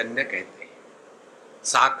चैतन्य कहते हैं,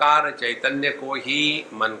 साकार चैतन्य को ही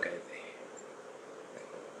मन कहते हैं,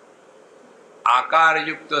 आकार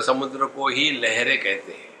युक्त समुद्र को ही लहरें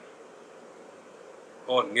कहते हैं,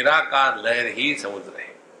 और निराकार लहर ही समुद्र है।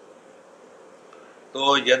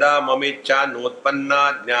 तो यदा ममेच्छा नोत्पन्ना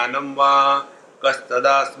ज्ञानम वा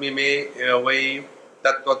कस्तदास्मि में वै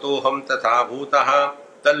तत्वतो हम तथा भूतः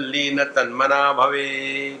तल्लीन तन्मना भवे।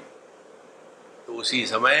 तो उसी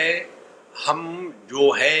समय हम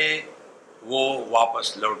जो है वो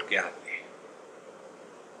वापस लौट के आते हैं।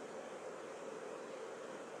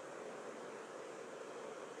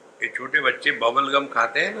 ये छोटे बच्चे बबल गम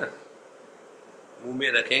खाते हैं ना, मुंह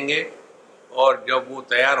में रखेंगे, और जब वो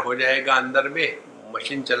तैयार हो जाएगा अंदर में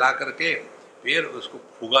मशीन चला करके फिर उसको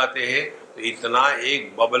फुगाते हैं, तो इतना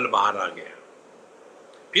एक बबल बाहर आ गया,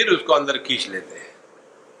 फिर उसको अंदर खींच लेते हैं।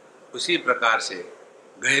 उसी प्रकार से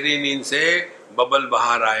गहरी नींद से बबल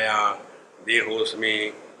बाहर आया, बेहोश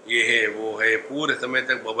में ये है वो है, पूरे समय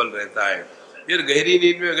तक बबल रहता है, फिर गहरी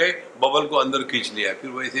नींद में गए, बबल को अंदर खींच लिया, फिर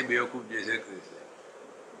वैसे बेवकूफ जैसे।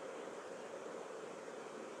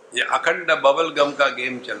 ये अखंड बबल गम का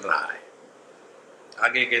गेम चल रहा है।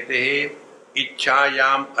 आगे कहते हैं,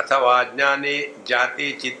 इच्छायाम अथवा ज्ञाने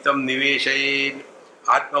जाते चित्तम निवेशयेन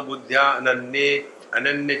आत्मबुद्ध्या अनन्ये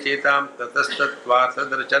अनन्य चेताम ततस्तत्वा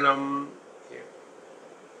सदर्शनम।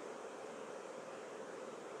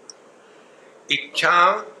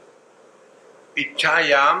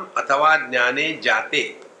 इच्छायाम अथवा ज्ञाने जाते,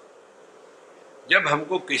 जब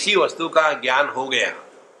हमको किसी वस्तु का ज्ञान हो गया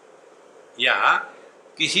या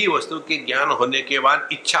किसी वस्तु के ज्ञान होने के बाद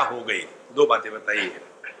इच्छा हो गई, दो बातें बताइए।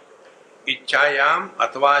 इच्छायाम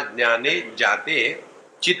अथवा ज्ञाने जाते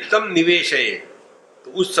चित्तम निवेशये,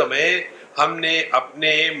 तो उस समय हमने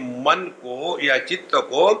अपने मन को या चित्त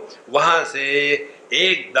को वहां से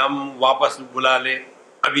एकदम वापस बुला ले,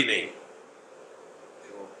 अभी नहीं।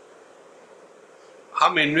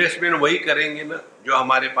 हम इन्वेस्टमेंट वही करेंगे ना जो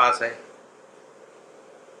हमारे पास है।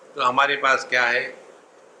 तो हमारे पास क्या है?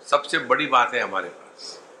 सबसे बड़ी बात है हमारे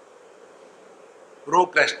पास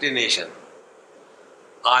प्रोक्रेस्टिनेशन।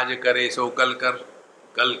 आज करे सो कल कर,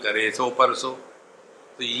 कल करे सो परसों।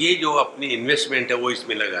 तो ये जो अपनी इन्वेस्टमेंट है वो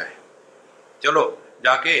इसमें लगा है। चलो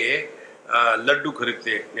जाके लड्डू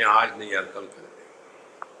खरीदते, नहीं आज नहीं यार कल खरीदे,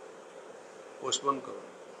 पोस्टपोन करो।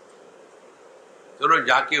 चलो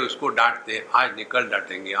जाके उसको डांटते, आज निकल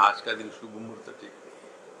डांटेंगे, आज का दिन शुभ मुहूर्त ठीक नहीं।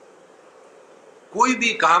 कोई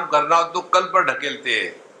भी काम करना हो तो कल पर ढकेलते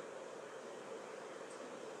हैं,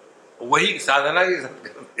 वही साधना के साथ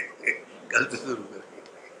करते हैं, कल से शुरू करेंगे।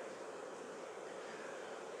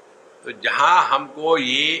 तो जहाँ हमको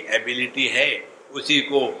ये एबिलिटी है उसी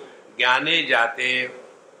को ज्ञाने जाते,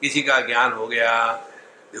 किसी का ज्ञान हो गया,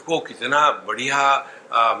 देखो कितना बढ़िया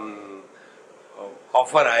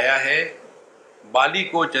ऑफर आया है, बाली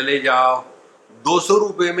को चले जाओ, 200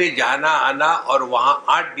 रुपये में जाना आना और वहां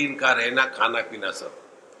 8 दिन का रहना, खाना पीना सब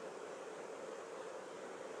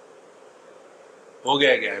हो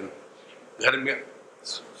गया ज्ञान। घर में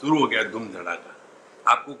शुरू हो गया धूम धड़ाका।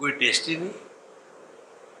 आपको कोई टेस्ट ही नहीं।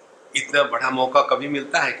 इतना बड़ा मौका कभी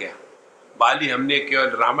मिलता है क्या? बाली हमने केवल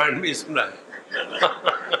रामायण में सुना है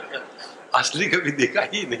असली कभी देखा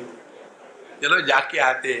ही नहीं। चलो जाके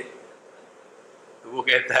आते, तो वो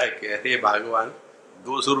कहता है कि अरे भगवान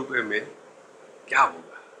 200 रुपये में क्या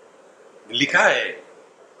होगा, लिखा है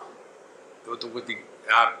तो तुमको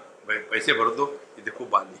आप पैसे भर दो, ये देखो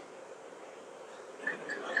बाली।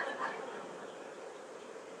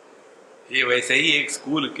 ये वैसे ही एक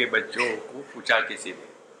स्कूल के बच्चों को पूछा, किसी ने,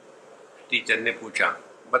 टीचर ने पूछा,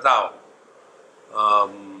 बताओ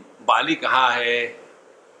बाली कहाँ है?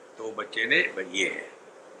 तो बच्चे ने ये है।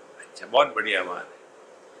 अच्छा, बहुत बढ़िया बात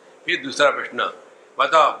है। फिर दूसरा प्रश्न,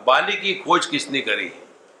 बताओ बाली की खोज किसने करी?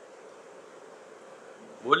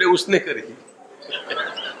 बोले उसने करी।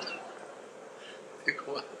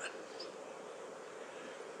 देखो,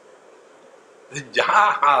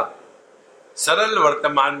 जहां आप सरल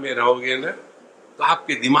वर्तमान में रहोगे ना, तो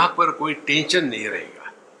आपके दिमाग पर कोई टेंशन नहीं रहेगा।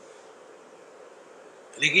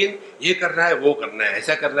 लेकिन ये करना है, वो करना है,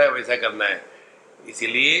 ऐसा करना है, वैसा करना है।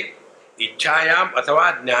 इसीलिए इच्छायाम अथवा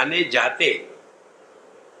ज्ञाने जाते,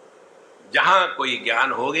 जहां कोई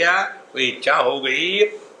ज्ञान हो गया, कोई इच्छा हो गई,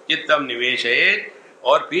 चित्तम निवेशयेत्,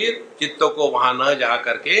 और फिर चित्त को वहां न जा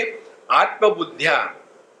करके आत्मबुद्ध्या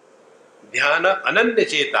ध्यान अनन्य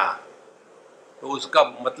चेता, तो उसका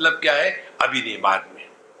मतलब क्या है? अभी नहीं, बाद में,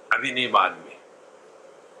 अभी नहीं, बाद में।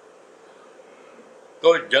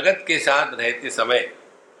 तो जगत के साथ रहते समय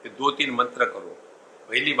 2-3 मंत्र करो।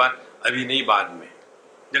 पहली बात, अभी नहीं, बाद में,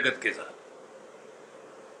 जगत के साथ।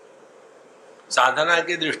 साधना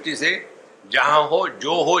की दृष्टि से जहां हो,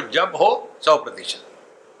 जो हो, जब हो, 100%।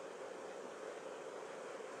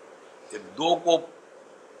 2 को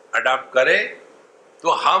अडॉप्ट करें तो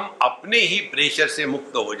हम अपने ही प्रेशर से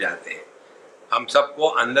मुक्त हो जाते हैं। हम सबको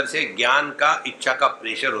अंदर से ज्ञान का, इच्छा का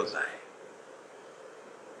प्रेशर होता है,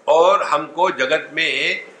 और हमको जगत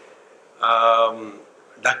में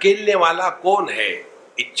ढकेलने वाला कौन है?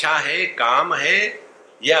 इच्छा है, काम है,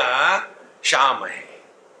 या शाम है?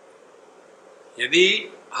 यदि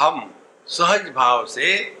हम सहज भाव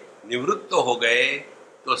से निवृत्त हो गए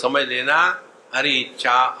तो समझ लेना हरी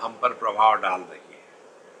इच्छा हम पर प्रभाव डाल रही है।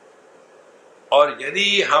 और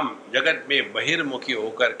यदि हम जगत में बहिर्मुखी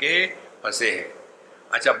होकर के फंसे हैं।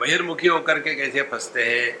 अच्छा, बहिर्मुखी होकर के कैसे फंसते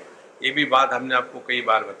हैं, ये भी बात हमने आपको कई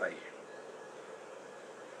बार बताई है।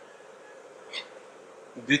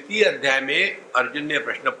 द्वितीय अध्याय में अर्जुन ने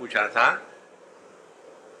प्रश्न पूछा था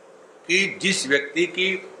कि जिस व्यक्ति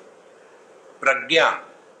की प्रज्ञा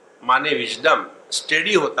माने विजडम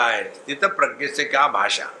स्टडी होता है, स्थित प्रज्ञ से क्या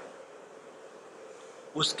भाषा,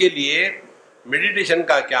 उसके लिए मेडिटेशन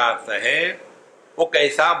का क्या अर्थ है, वो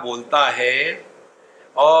कैसा बोलता है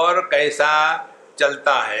और कैसा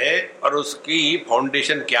चलता है, और उसकी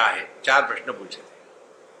फाउंडेशन क्या है। 4 प्रश्न पूछे थे।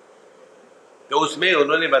 तो उसमें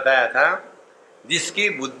उन्होंने बताया था, जिसकी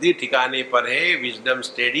बुद्धि ठिकाने पर है, विजडम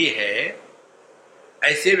स्टेडी है,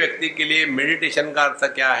 ऐसे व्यक्ति के लिए मेडिटेशन का अर्थ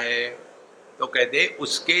क्या है? तो कहते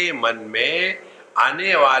उसके मन में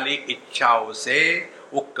आने वाली इच्छाओं से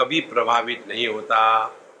वो कभी प्रभावित नहीं होता।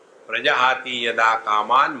 प्रजाहाति यदा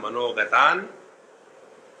कामान मनोगतान,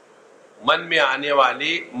 मन में आने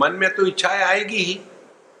वाली, मन में तो इच्छाएं आएगी ही,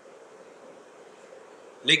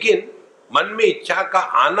 लेकिन मन में इच्छा का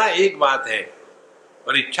आना एक बात है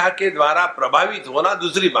और इच्छा के द्वारा प्रभावित होना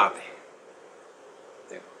दूसरी बात है।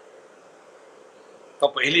 तो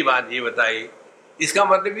पहली बात ये बताई, इसका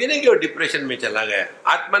मतलब ये नहीं कि वो डिप्रेशन में चला गया।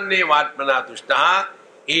 आत्मन्येवात्मना तुष्टः,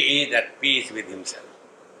 he is at peace with himself।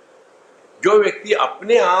 जो व्यक्ति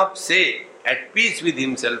अपने आप से एट पीस विद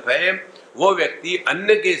हिमसेल्फ है, वो व्यक्ति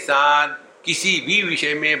अन्य के साथ किसी भी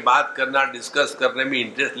विषय में बात करना, डिस्कस करने में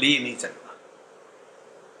इंटरेस्ट ले नहीं सकता।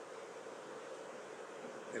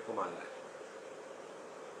 देखो महाराज,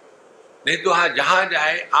 नहीं तो हाँ, जहां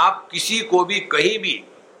जाए आप किसी को भी कहीं भी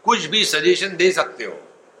कुछ भी सजेशन दे सकते हो।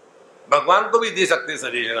 भगवान को भी दे सकते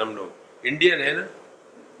सजेशन, हम लोग इंडियन है ना।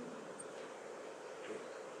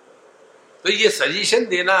 तो ये सजेशन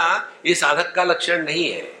देना ये साधक का लक्षण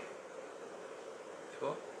नहीं है।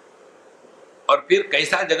 और फिर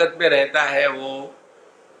कैसा जगत में रहता है वो,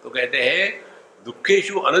 तो कहते हैं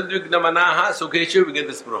दुखेशु अनुद्विग्न मनाः सुखेशु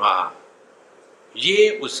विगत स्पृहा। ये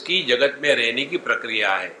उसकी जगत में रहने की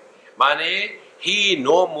प्रक्रिया है। माने ही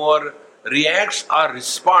नो मोर रिएक्ट्स और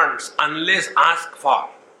responds unless ask for.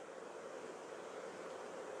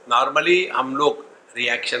 Normally हम लोग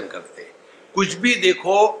रिएक्शन करते हैं, कुछ भी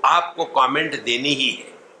देखो आपको कमेंट देनी ही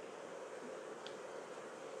है,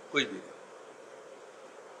 कुछ भी।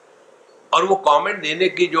 और वो कमेंट देने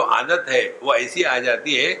की जो आदत है वो ऐसी आ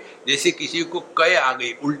जाती है जैसे किसी को कै आ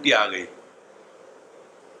गई, उल्टी आ गई।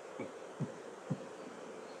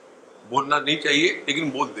 बोलना नहीं चाहिए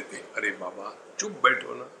लेकिन बोल देते, अरे बाबा चुप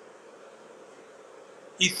बैठो ना।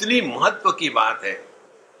 इतनी महत्व की बात है।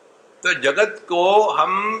 तो जगत को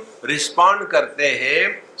हम रिस्पॉन्ड करते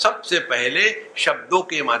हैं सबसे पहले शब्दों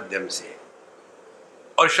के माध्यम से।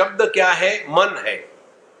 और शब्द क्या है? मन है।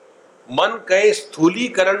 मन के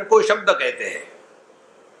स्थूलीकरण को शब्द कहते हैं।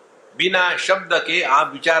 बिना शब्द के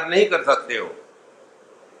आप विचार नहीं कर सकते हो।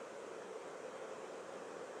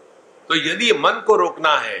 तो यदि मन को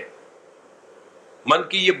रोकना है, मन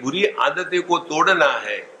की ये बुरी आदतें को तोड़ना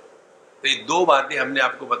है, तो ये दो बातें हमने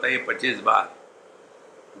आपको बताई 25 बार।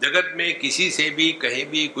 जगत में किसी से भी कहीं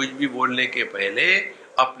भी कुछ भी बोलने के पहले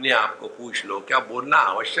अपने आप को पूछ लो, क्या बोलना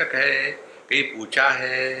आवश्यक है? कहीं पूछा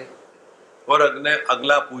है? और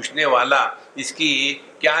अगला पूछने वाला इसकी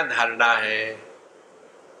क्या धारणा है?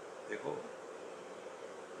 देखो,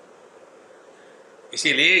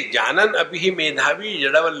 इसीलिए जानन अभी मेधावी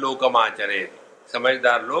जड़वल लोकम आचरे।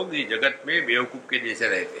 समझदार लोग इस जगत में बेवकूफ के जैसे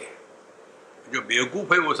रहते हैं, जो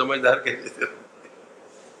बेवकूफ है वो समझदार के जैसे रहते हैं।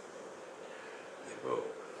 देखो,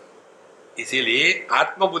 इसीलिए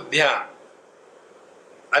आत्मबुद्धिया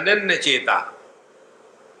अनन्य चेता।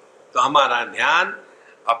 तो हमारा ध्यान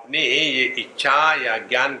अपने ये इच्छा या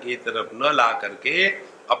ज्ञान की तरफ न ला करके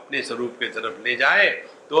अपने स्वरूप की तरफ ले जाए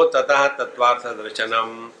तो ततः तत्वार्थ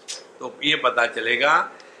दर्शनम। तो ये पता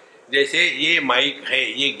चलेगा, जैसे ये माइक है,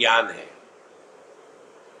 ये ज्ञान है,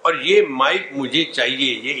 और ये माइक मुझे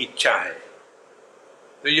चाहिए, ये इच्छा है।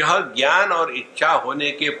 तो यह ज्ञान और इच्छा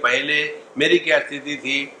होने के पहले मेरी क्या स्थिति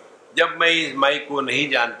थी? जब मैं इस माइक को नहीं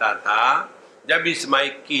जानता था, जब इस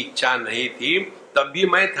माइक की इच्छा नहीं थी, तब भी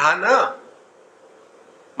मैं था ना।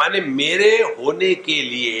 माने मेरे होने के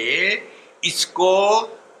लिए इसको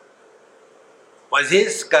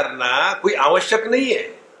पजेस करना कोई आवश्यक नहीं है।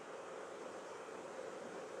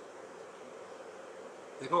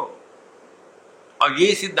 देखो, और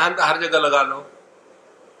ये सिद्धांत हर जगह लगा लो।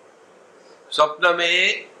 स्वप्न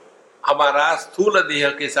में हमारा स्थूल देह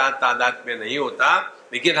के साथ तादात्म्य नहीं होता,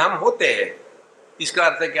 लेकिन हम होते हैं। इसका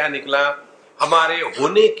अर्थ क्या निकला? हमारे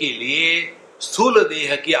होने के लिए स्थूल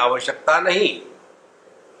देह की आवश्यकता नहीं,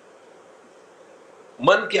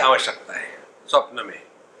 मन की आवश्यकता है। स्वप्न में,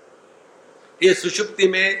 ये सुषुप्ति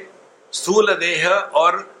में स्थूल देह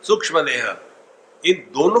और सूक्ष्म देह, इन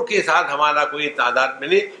दोनों के साथ हमारा कोई तादात्म्य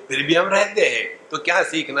नहीं, फिर भी हम रहते हैं। तो क्या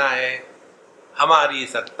सीखना है? हमारी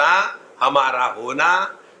सत्ता, हमारा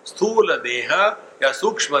होना स्थूल देह या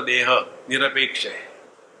सूक्ष्म देह निरपेक्ष है।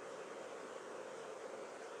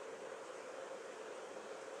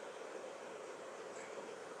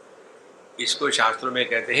 इसको शास्त्रों में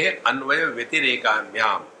कहते हैं अन्वय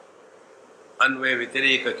व्यतिरेकाभ्याम। अन्वय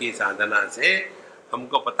व्यतिरेक की साधना से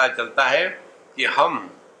हमको पता चलता है कि हम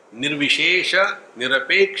निर्विशेष,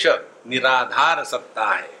 निरपेक्ष, निराधार सत्ता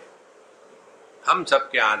है। हम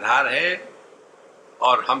सबके आधार है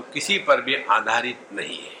और हम किसी पर भी आधारित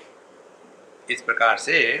नहीं है। इस प्रकार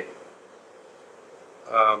से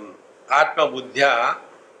आत्मबुद्ध्या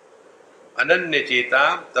अनन्य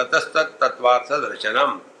चेता ततस्त तत्वार्थ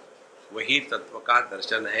दर्शनम, वही तत्व का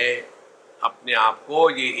दर्शन है। अपने आप को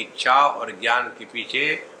ये इच्छा और ज्ञान के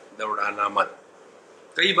पीछे दौड़ाना मत।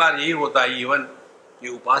 कई बार यही होता है, इवन ये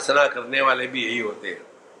उपासना करने वाले भी यही होते हैं।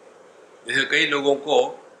 जैसे कई लोगों को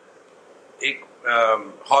एक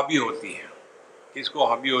हॉबी होती है। किसको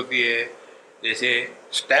हॉबी होती है? जैसे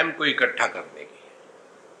स्टैम्प को इकट्ठा करने की।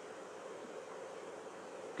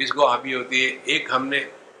 किसको हॉबी होती है? एक हमने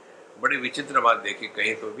बड़ी विचित्र बात देखी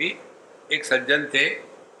कहीं तो भी, एक सज्जन थे,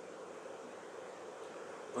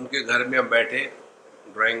 उनके घर में हम बैठे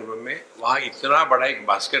ड्राइंग रूम में, वहाँ इतना बड़ा एक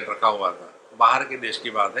बास्केट रखा हुआ था। बाहर के देश की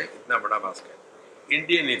बात है, इतना बड़ा बास्केट,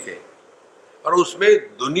 इंडियन ही थे, और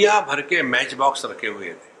उसमें दुनिया भर के मैच बॉक्स रखे हुए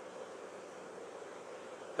थे।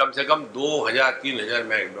 कम से कम 2000-3000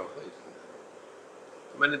 मैच बॉक्स।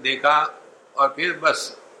 तो मैंने देखा और फिर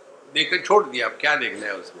बस देखकर छोड़ दिया। अब क्या देखना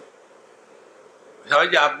है उसमें?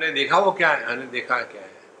 समझिए, आपने देखा वो क्या है? मैंने देखा क्या है।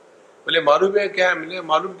 बोले मालूम है क्या है? मैंने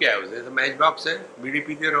मालूम क्या है उसे? तो मैच बॉक्स है, बीड़ी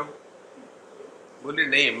पीते रहो। बोले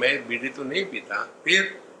नहीं, मैं बीड़ी तो नहीं पीता।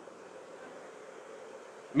 फिर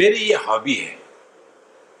मेरी ये हॉबी है।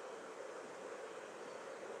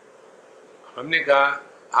 हमने कहा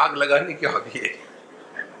आग लगाने की हॉबी है।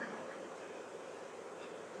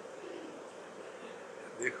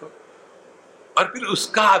 देखो, और फिर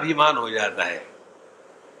उसका अभिमान हो जाता है।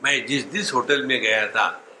 मैं जिस जिस होटल में गया था,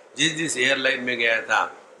 जिस जिस एयरलाइन में गया था,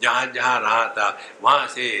 जहां जहां रहा था, वहां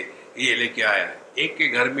से ये लेके आया। एक के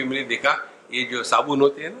घर में मैंने देखा ये जो साबुन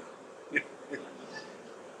होते हैं ना,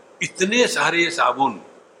 इतने सारे साबुन।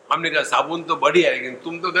 हमने कहा साबुन तो बढ़िया है लेकिन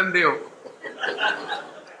तुम तो गंदे हो।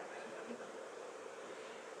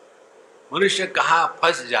 मनुष्य कहाँ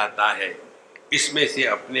फंस जाता है, इसमें से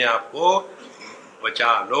अपने आप को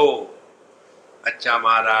बचा लो। अच्छा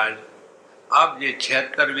महाराज, अब ये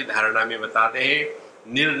 76वीं धारणा में बताते हैं,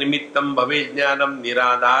 निर्निमित्तम भवे ज्ञानम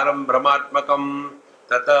निराधारम भ्रमात्मकम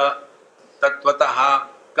तत तत्वतः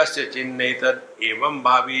कस्य चिन्नैतत् एवं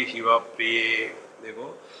भावी शिव प्रिय।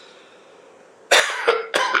 देखो,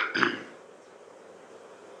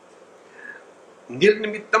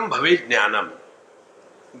 निर्निमित्तम भवे ज्ञानम,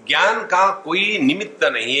 ज्ञान का कोई निमित्त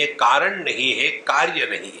नहीं है, कारण नहीं है, कार्य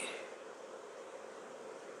नहीं है।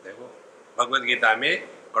 देखो, भगवद गीता में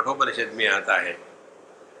कठोपनिषद में आता है,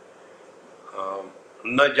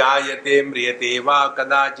 न जायते म्रियते वा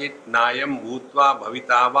कदाचित नायं भूत्वा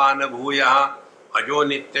भविता वा न भूयः अजो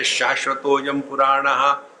नित्य शाश्वतोऽयं पुराणः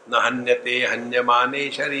न हन्यते हन्यमाने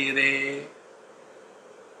शरीरे।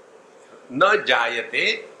 न जायते,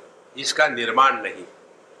 जिसका निर्माण नहीं,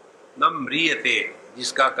 न म्रियते,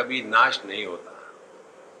 जिसका कभी नाश नहीं होता।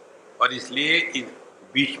 और इसलिए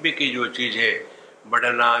बीच में की जो चीज है,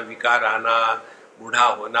 बढ़ना, विकार आना, बूढ़ा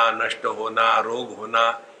होना, नष्ट होना, रोग होना,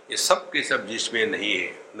 ये सब के सब जिसमें नहीं है।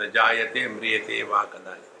 न जायते म्रियते वा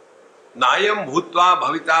कदाचित् नायं भूत्वा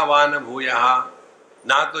भविता वा न भूयः,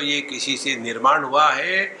 ना तो ये किसी से निर्माण हुआ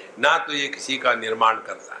है, ना तो ये किसी का निर्माण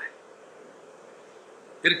करता है।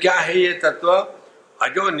 फिर क्या है ये तत्व?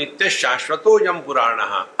 अजो नित्य शाश्वतोऽयं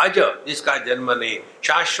पुराणः, अज जिसका जन्म नहीं,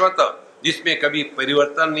 शाश्वत जिसमें कभी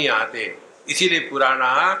परिवर्तन नहीं आते, इसीलिए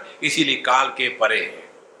पुराणः, इसीलिए काल के परे है।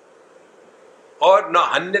 और न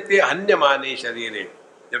हन्यते हन्यमाने शरीरे,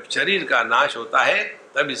 जब शरीर का नाश होता है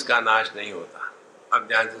तब इसका नाश नहीं होता। अब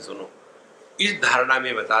ध्यान से सुनो, इस धारणा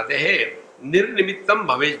में बताते हैं निर्निमित्तम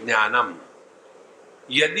भवे ज्ञानम,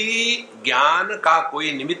 यदि ज्ञान का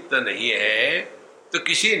कोई निमित्त नहीं है तो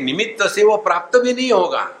किसी निमित्त से वो प्राप्त भी नहीं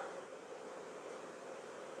होगा।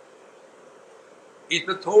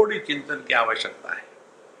 इसमें थोड़ी चिंतन की आवश्यकता है।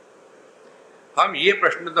 हम ये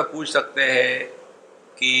प्रश्न तो पूछ सकते हैं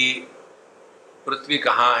कि पृथ्वी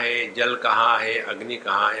कहाँ है, जल कहाँ है, अग्नि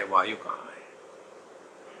कहाँ है, वायु कहाँ है।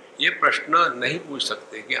 ये प्रश्न नहीं पूछ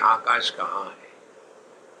सकते कि आकाश कहाँ है।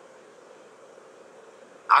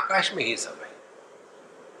 आकाश में ही सब है।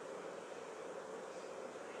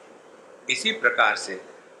 इसी प्रकार से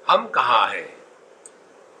हम कहाँ हैं,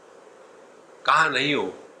 कहाँ नहीं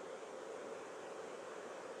हो।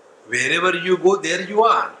 Wherever you go, there you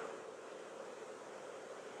are।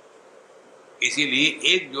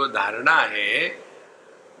 इसीलिए एक जो धारणा है,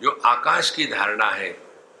 जो आकाश की धारणा है,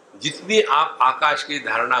 जितनी आप आकाश की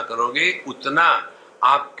धारणा करोगे उतना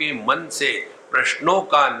आपके मन से प्रश्नों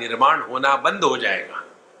का निर्माण होना बंद हो जाएगा।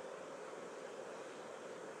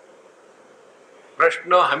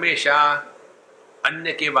 प्रश्न हमेशा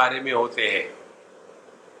अन्य के बारे में होते हैं,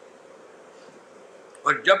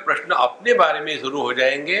 और जब प्रश्न अपने बारे में शुरू हो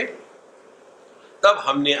जाएंगे तब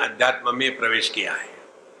हमने अध्यात्म में प्रवेश किया है।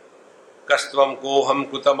 कस्त्वं को हम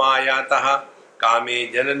कुतम आयातः कामे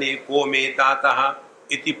जनने को मे तातः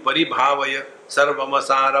इति परिभावय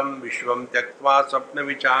सर्वमसारम विश्वम त्यक्त्वा स्वप्न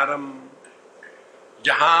विचारम।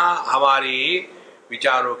 जहां हमारी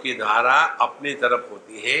विचारों की धारा अपनी तरफ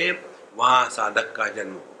होती है वहां साधक का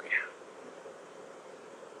जन्म हो गया।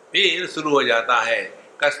 फिर शुरू हो जाता है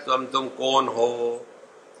कस्त्वं, तुम कौन हो?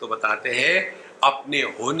 तो बताते हैं अपने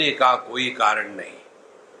होने का कोई कारण नहीं।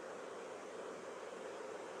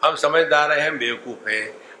 हम समझदार हैं, हम बेवकूफ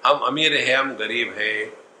हैं, हम अमीर हैं, हम गरीब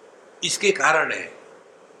हैं, इसके कारण है।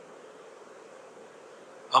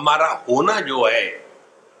 हमारा होना जो है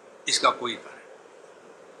इसका कोई कारण।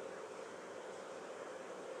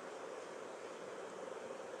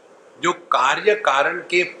 जो कार्य कारण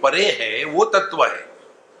के परे है वो तत्व है।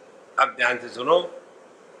 अब ध्यान से सुनो,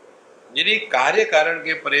 यदि कार्य कारण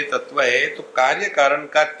के परे तत्व है तो कार्य कारण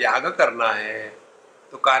का त्याग करना है।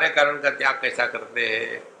 तो कार्य कारण का त्याग कैसा करते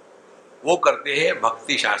हैं? वो करते हैं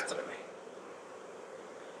भक्ति शास्त्र में।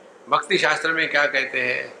 भक्ति शास्त्र में क्या कहते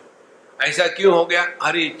हैं? ऐसा क्यों हो गया?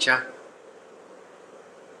 हरि इच्छा।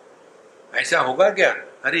 ऐसा होगा क्या?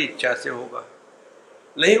 हरि इच्छा से होगा।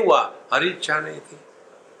 नहीं हुआ, हरि इच्छा नहीं थी।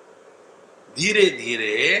 धीरे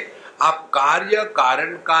धीरे आप कार्य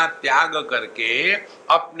कारण का त्याग करके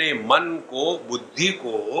अपने मन को, बुद्धि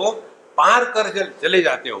को पार कर चले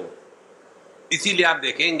जाते हो। इसीलिए आप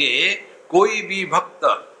देखेंगे कोई भी भक्त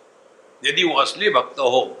यदि वो असली भक्त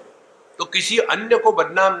हो तो किसी अन्य को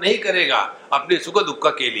बदनाम नहीं करेगा अपने सुख दुख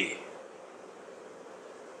के लिए।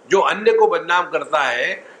 जो अन्य को बदनाम करता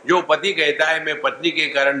है, जो पति कहता है मैं पत्नी के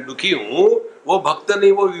कारण दुखी हूं, वो भक्त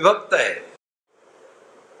नहीं, वो विभक्त है।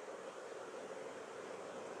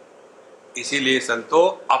 इसीलिए संतो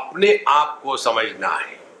अपने आप को समझना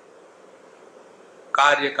है।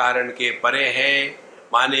 कार्य कारण के परे हैं,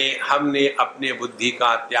 माने हमने अपने बुद्धि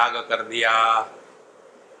का त्याग कर दिया।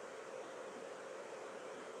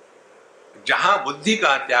 जहां बुद्धि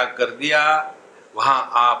का त्याग कर दिया वहां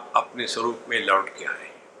आप अपने स्वरूप में लौट के आए।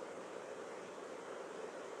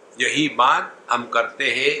 यही बात हम करते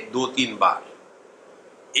हैं 2-3 बार।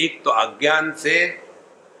 एक तो अज्ञान से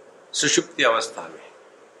सुषुप्ति अवस्था में,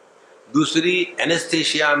 दूसरी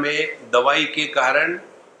एनेस्थेशिया में दवाई के कारण,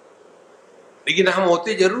 लेकिन हम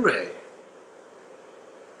होते जरूर है।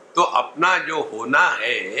 तो अपना जो होना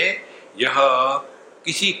है यह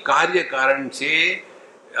किसी कार्य कारण से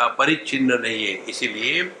परिच्छिन्न नहीं है।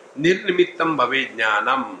 इसीलिए निर्निमित्तम भवे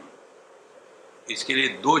ज्ञानम। इसके लिए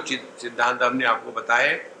 2 सिद्धांत हमने आपको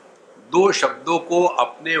बताए। 2 शब्दों को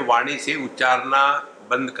अपने वाणी से उच्चारना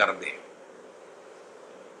बंद कर दे।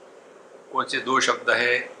 कौन से 2 शब्द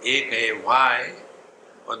है? एक है व्हाई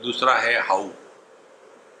और दूसरा है हाउ।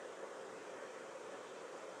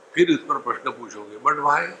 फिर उस पर प्रश्न पूछोगे, but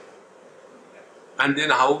why and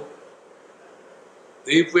then how?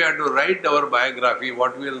 If we are to write our biography,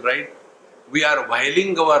 what we will write? We are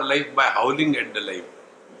whiling our life by howling at the life.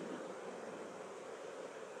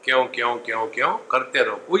 क्यों क्यों क्यों क्यों करते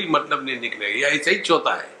रहो, कोई मतलब नहीं निकलेगा। ऐसा ही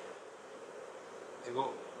होता है। देखो,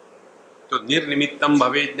 तो निर्निमित्तम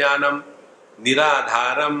भवे ज्ञानम,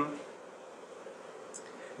 निराधारम।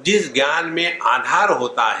 जिस ज्ञान में आधार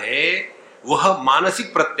होता है वह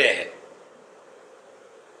मानसिक प्रत्यय है।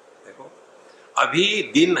 देखो,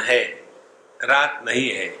 अभी दिन है, रात नहीं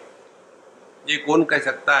है, ये कौन कह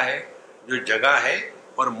सकता है? जो जगह है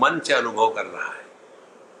और मन से अनुभव कर रहा है।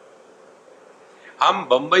 हम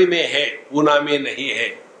बंबई में है, पूना में नहीं है,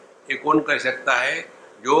 ये कौन कह सकता है?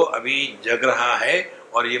 जो अभी जग रहा है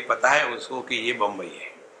और ये पता है उसको कि ये बंबई है।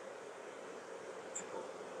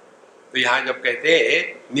 तो यहां जब कहते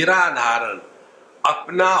हैं निराधारण,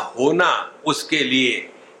 अपना होना, उसके लिए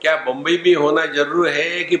क्या बंबई में होना जरूरी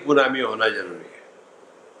है कि पूना में होना जरूरी है?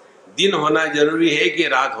 दिन होना जरूरी है कि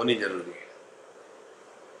रात होनी जरूरी है?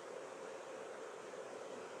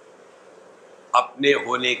 अपने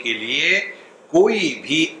होने के लिए कोई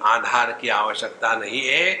भी आधार की आवश्यकता नहीं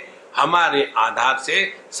है। हमारे आधार से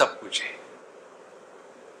सब कुछ है।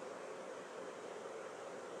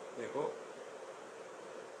 देखो,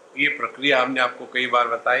 ये प्रक्रिया हमने आपको कई बार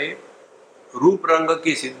बताई। रूप रंग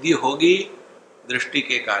की सिद्धि होगी दृष्टि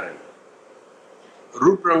के कारण।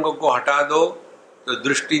 रूप रंग को हटा दो तो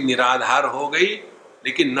दृष्टि निराधार हो गई,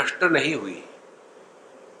 लेकिन नष्ट नहीं हुई,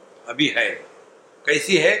 अभी है।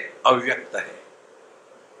 कैसी है? अव्यक्त है।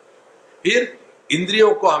 फिर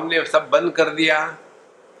इंद्रियों को हमने सब बंद कर दिया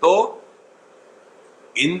तो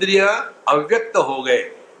इंद्रिय अव्यक्त हो गए,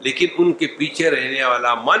 लेकिन उनके पीछे रहने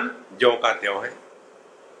वाला मन ज्यों का त्यों है।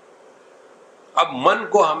 अब मन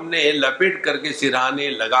को हमने लपेट करके सिरहाने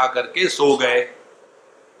लगा करके सो गए।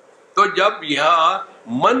 तो जब यह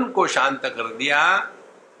मन को शांत कर दिया,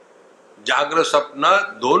 जागृत स्वप्न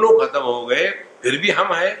दोनों खत्म हो गए, फिर भी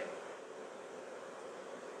हम हैं।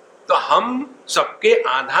 तो हम सबके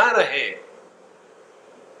आधार है,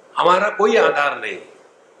 हमारा कोई आधार नहीं।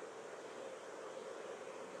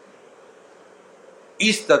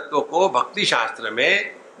 इस तत्व को भक्ति शास्त्र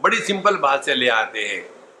में बड़ी सिंपल बात से ले आते हैं।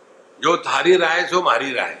 जो थारी राय सो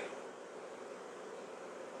मारी राय।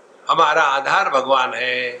 हमारा आधार भगवान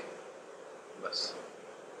है, बस।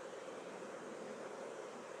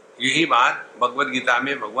 यही बात भगवद गीता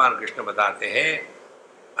में भगवान कृष्ण बताते हैं,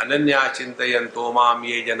 अनन्या चिंतयन्तो माम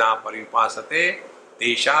ये जना परिपासते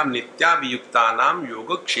तेषाम नित्याभियुक्तानाम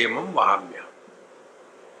योगक्षेमम वहाम्यहम्।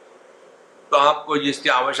 तो आपको जिसकी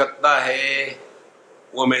आवश्यकता है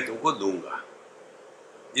वो मैं तुमको दूंगा,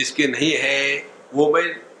 जिसके नहीं है वो मैं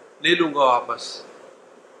ले लूंगा वापस।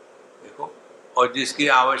 देखो, और जिसकी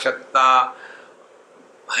आवश्यकता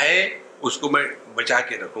है उसको मैं बचा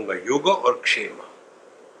के रखूंगा, योग और क्षेम।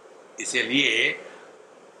 इसलिए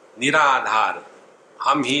निराधार,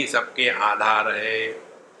 हम ही सबके आधार है।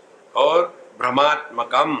 और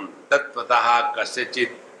भ्रमात्मकम तत्वतः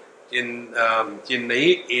कस्यचित्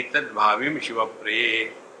चिन्नहि एतद् भाविम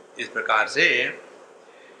शिवप्रिये। इस प्रकार से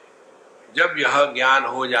जब यह ज्ञान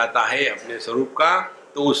हो जाता है अपने स्वरूप का,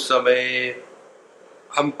 तो उस समय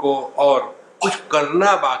हमको और कुछ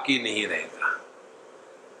करना बाकी नहीं रहता।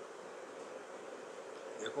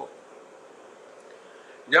 देखो,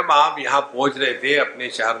 जब आप यहाँ पहुंच रहे थे अपने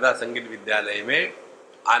शारदा संगीत विद्यालय में,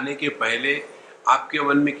 आने के पहले आपके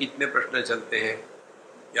मन में कितने प्रश्न चलते हैं?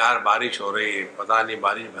 यार बारिश हो रही है, पता नहीं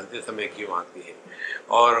बारिश भरते समय क्यों आती है,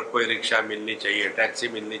 और कोई रिक्शा मिलनी चाहिए, टैक्सी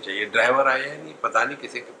मिलनी चाहिए, ड्राइवर आया है नहीं, पता नहीं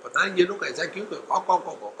किसी को, पता नहीं ये लोग ऐसा क्यों कर, कौ कौ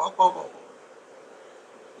कौ कौ कौ कौ।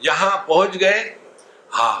 यहाँ पहुंच गए,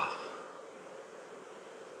 हाँ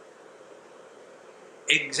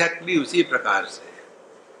एग्जैक्टली उसी प्रकार से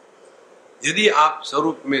यदि आप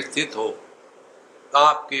स्वरूप में स्थित हो तो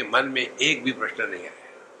आपके मन में एक भी प्रश्न नहीं आया।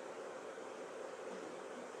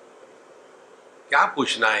 क्या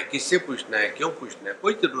पूछना है, किससे पूछना है, क्यों पूछना है,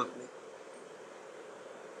 कोई जरूरत नहीं।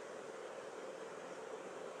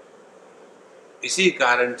 इसी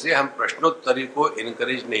कारण से हम प्रश्नोत्तरी को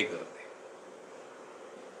इनकरेज नहीं करते।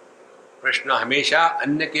 प्रश्न हमेशा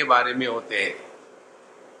अन्य के बारे में होते हैं,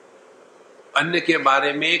 अन्य के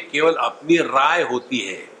बारे में केवल अपनी राय होती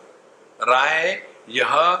है। राय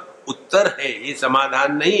यह उत्तर है, ये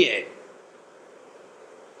समाधान नहीं है।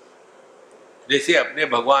 जैसे अपने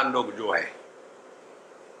भगवान लोग जो है,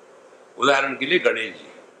 उदाहरण के लिए गणेश जी।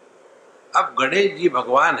 अब गणेश जी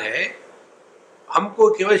भगवान है, हमको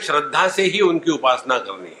केवल श्रद्धा से ही उनकी उपासना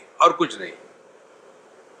करनी है और कुछ नहीं।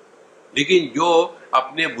 लेकिन जो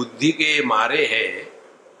अपने बुद्धि के मारे हैं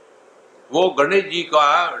वो गणेश जी का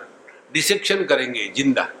डिसेक्शन करेंगे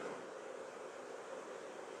जिंदा।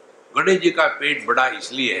 गणेश जी का पेट बड़ा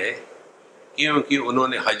इसलिए है क्योंकि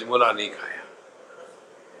उन्होंने हजमोला नहीं खाया।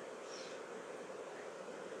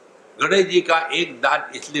 गणेश जी का एक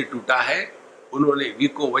दांत इसलिए टूटा है, उन्होंने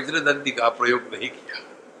विको वज्रदंती का प्रयोग नहीं किया।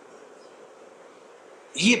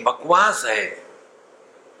 ये बकवास है।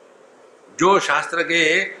 जो शास्त्र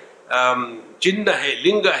के चिन्ह है,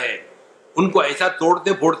 लिंग है, उनको ऐसा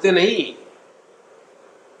तोड़ते फोड़ते नहीं।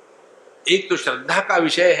 एक तो श्रद्धा का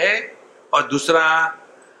विषय है और दूसरा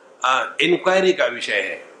इंक्वायरी का विषय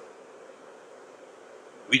है।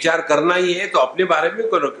 विचार करना ही है तो अपने बारे में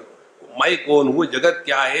करो। मैं कौन हूं, जगत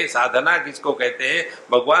क्या है, साधना किसको कहते हैं,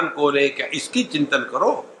 भगवान कौन है, क्या, इसकी चिंतन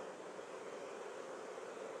करो।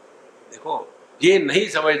 देखो, ये नहीं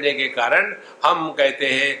समझने के कारण हम कहते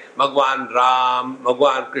हैं भगवान राम,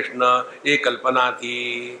 भगवान कृष्ण ये कल्पना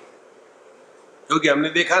थी, क्योंकि हमने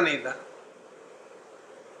देखा नहीं था।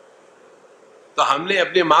 तो हमने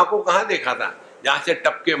अपने माँ को कहां देखा था, जहां से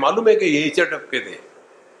टपके, मालूम है कि यही से टपके थे।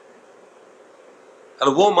 और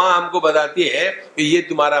वो माँ हमको बताती है कि ये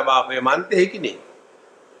तुम्हारा बाप है, मानते हैं कि नहीं?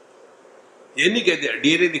 ये नहीं कहते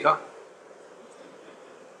डीएनए दिखाओ।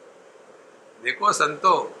 देखो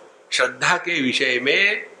संतो, श्रद्धा के विषय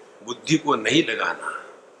में बुद्धि को नहीं लगाना,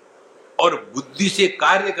 और बुद्धि से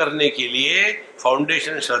कार्य करने के लिए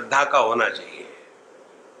फाउंडेशन श्रद्धा का होना चाहिए।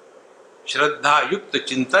 श्रद्धा युक्त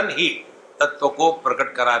चिंतन ही तत्व को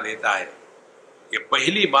प्रकट करा देता है। ये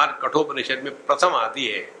पहली बार कठोपनिषद में प्रथम आती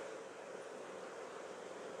है,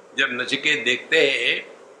 जब नचिकेत देखते हैं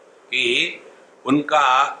कि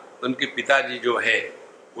उनके पिताजी जो है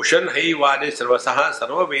उशन हई वादे सर्वसः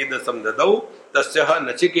सर्ववेद समददौ तस्यः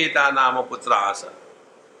नचिकेता नाम पुत्र आस।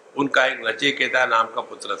 उनका एक नचिकेता नाम का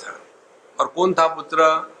पुत्र था। और कौन था पुत्र?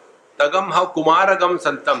 तगम ह कुमारगम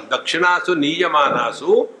संतम दक्षिणासु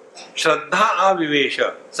नीयमानासु श्रद्धा आविवेश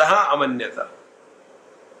सह अमन्यत।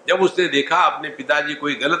 जब उसने देखा अपने पिताजी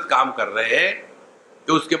कोई गलत काम कर रहे हैं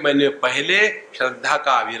तो उसके महीने पहले श्रद्धा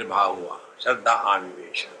का आविर्भाव हुआ। श्रद्धा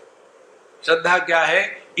आविवेश। श्रद्धा क्या है?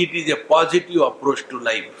 It is a positive approach to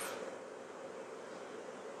life,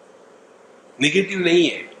 negative नहीं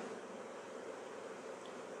है।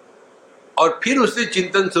 और फिर उसने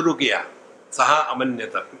चिंतन शुरू किया, सहा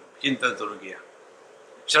अमन्यत, चिंतन शुरू किया।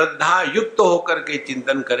 श्रद्धा युक्त होकर के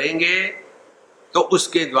चिंतन करेंगे तो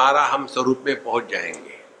उसके द्वारा हम स्वरूप में पहुंच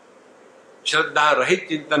जाएंगे। श्रद्धा रहित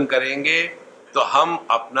चिंतन करेंगे तो हम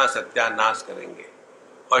अपना सत्यानाश करेंगे।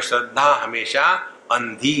 और श्रद्धा हमेशा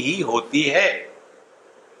अंधी ही होती है।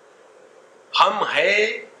 हम है,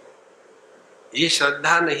 ये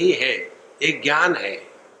श्रद्धा नहीं है, ये ज्ञान है।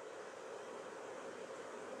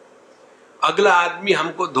 अगला आदमी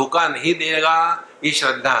हमको धोखा नहीं देगा, ये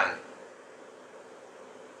श्रद्धा है।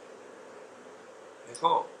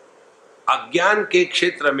 देखो, अज्ञान के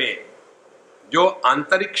क्षेत्र में जो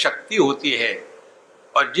आंतरिक शक्ति होती है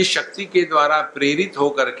और जिस शक्ति के द्वारा प्रेरित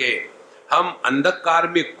होकर के हम अंधकार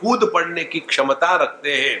में कूद पड़ने की क्षमता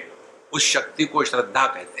रखते हैं, उस शक्ति को श्रद्धा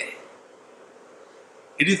कहते हैं।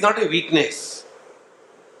 It is not a weakness.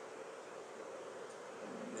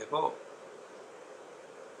 देखो,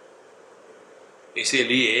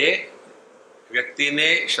 इसीलिए व्यक्ति ने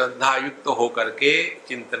श्रद्धा युक्त होकर के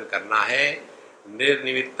चिंतन करना है।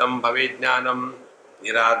 निर्निमित्तम भवेत् ज्ञानम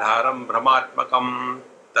निराधारम भ्रमात्मकम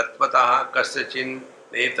तत्वतः कस्यचिन्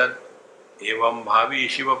नेतत् एवं भावी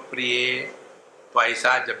शिव प्रिय। तो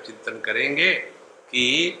ऐसा जब चिंतन करेंगे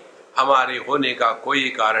कि हमारे होने का कोई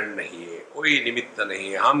कारण नहीं है, कोई निमित्त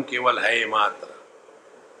नहीं है, हम केवल है मात्र,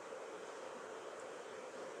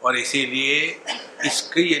 और इसीलिए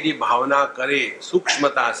इसकी यदि भावना करें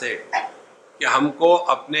सूक्ष्मता से कि हमको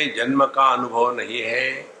अपने जन्म का अनुभव नहीं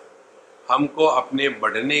है, हमको अपने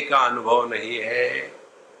बढ़ने का अनुभव नहीं है,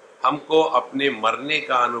 हमको अपने मरने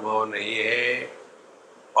का अनुभव नहीं है,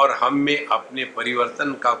 और हम में अपने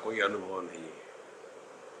परिवर्तन का कोई अनुभव नहीं है।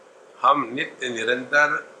 हम नित्य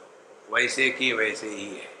निरंतर वैसे की वैसे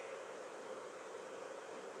ही है।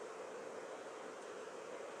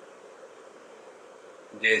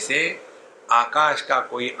 जैसे आकाश का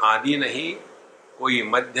कोई आदि नहीं, कोई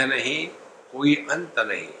मध्य नहीं, कोई अंत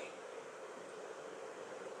नहीं।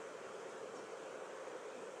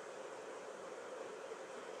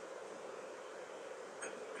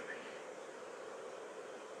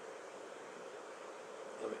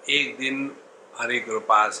 एक दिन हरि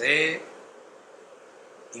कृपा से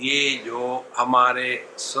ये जो हमारे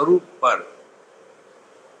स्वरूप पर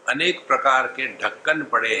अनेक प्रकार के ढक्कन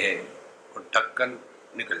पड़े हैं, वो ढक्कन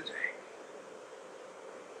निकल जाए।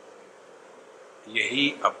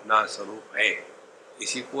 यही अपना स्वरूप है,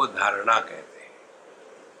 इसी को धारणा कहते हैं।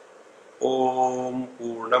 ओम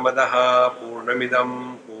पूर्णमदः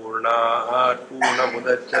पूर्णमिदं पूर्णात्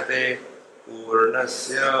पूर्णमुदच्यते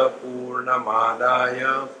पूर्णस्य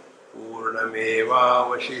पूर्णमादाय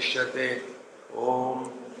पूर्णमेवावशिष्यते। ओम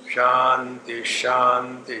शांति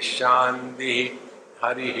शांति शांति।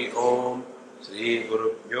 हरि ओम। श्री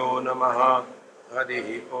गुरुभ्यो नमः।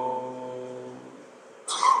 हरि ओम।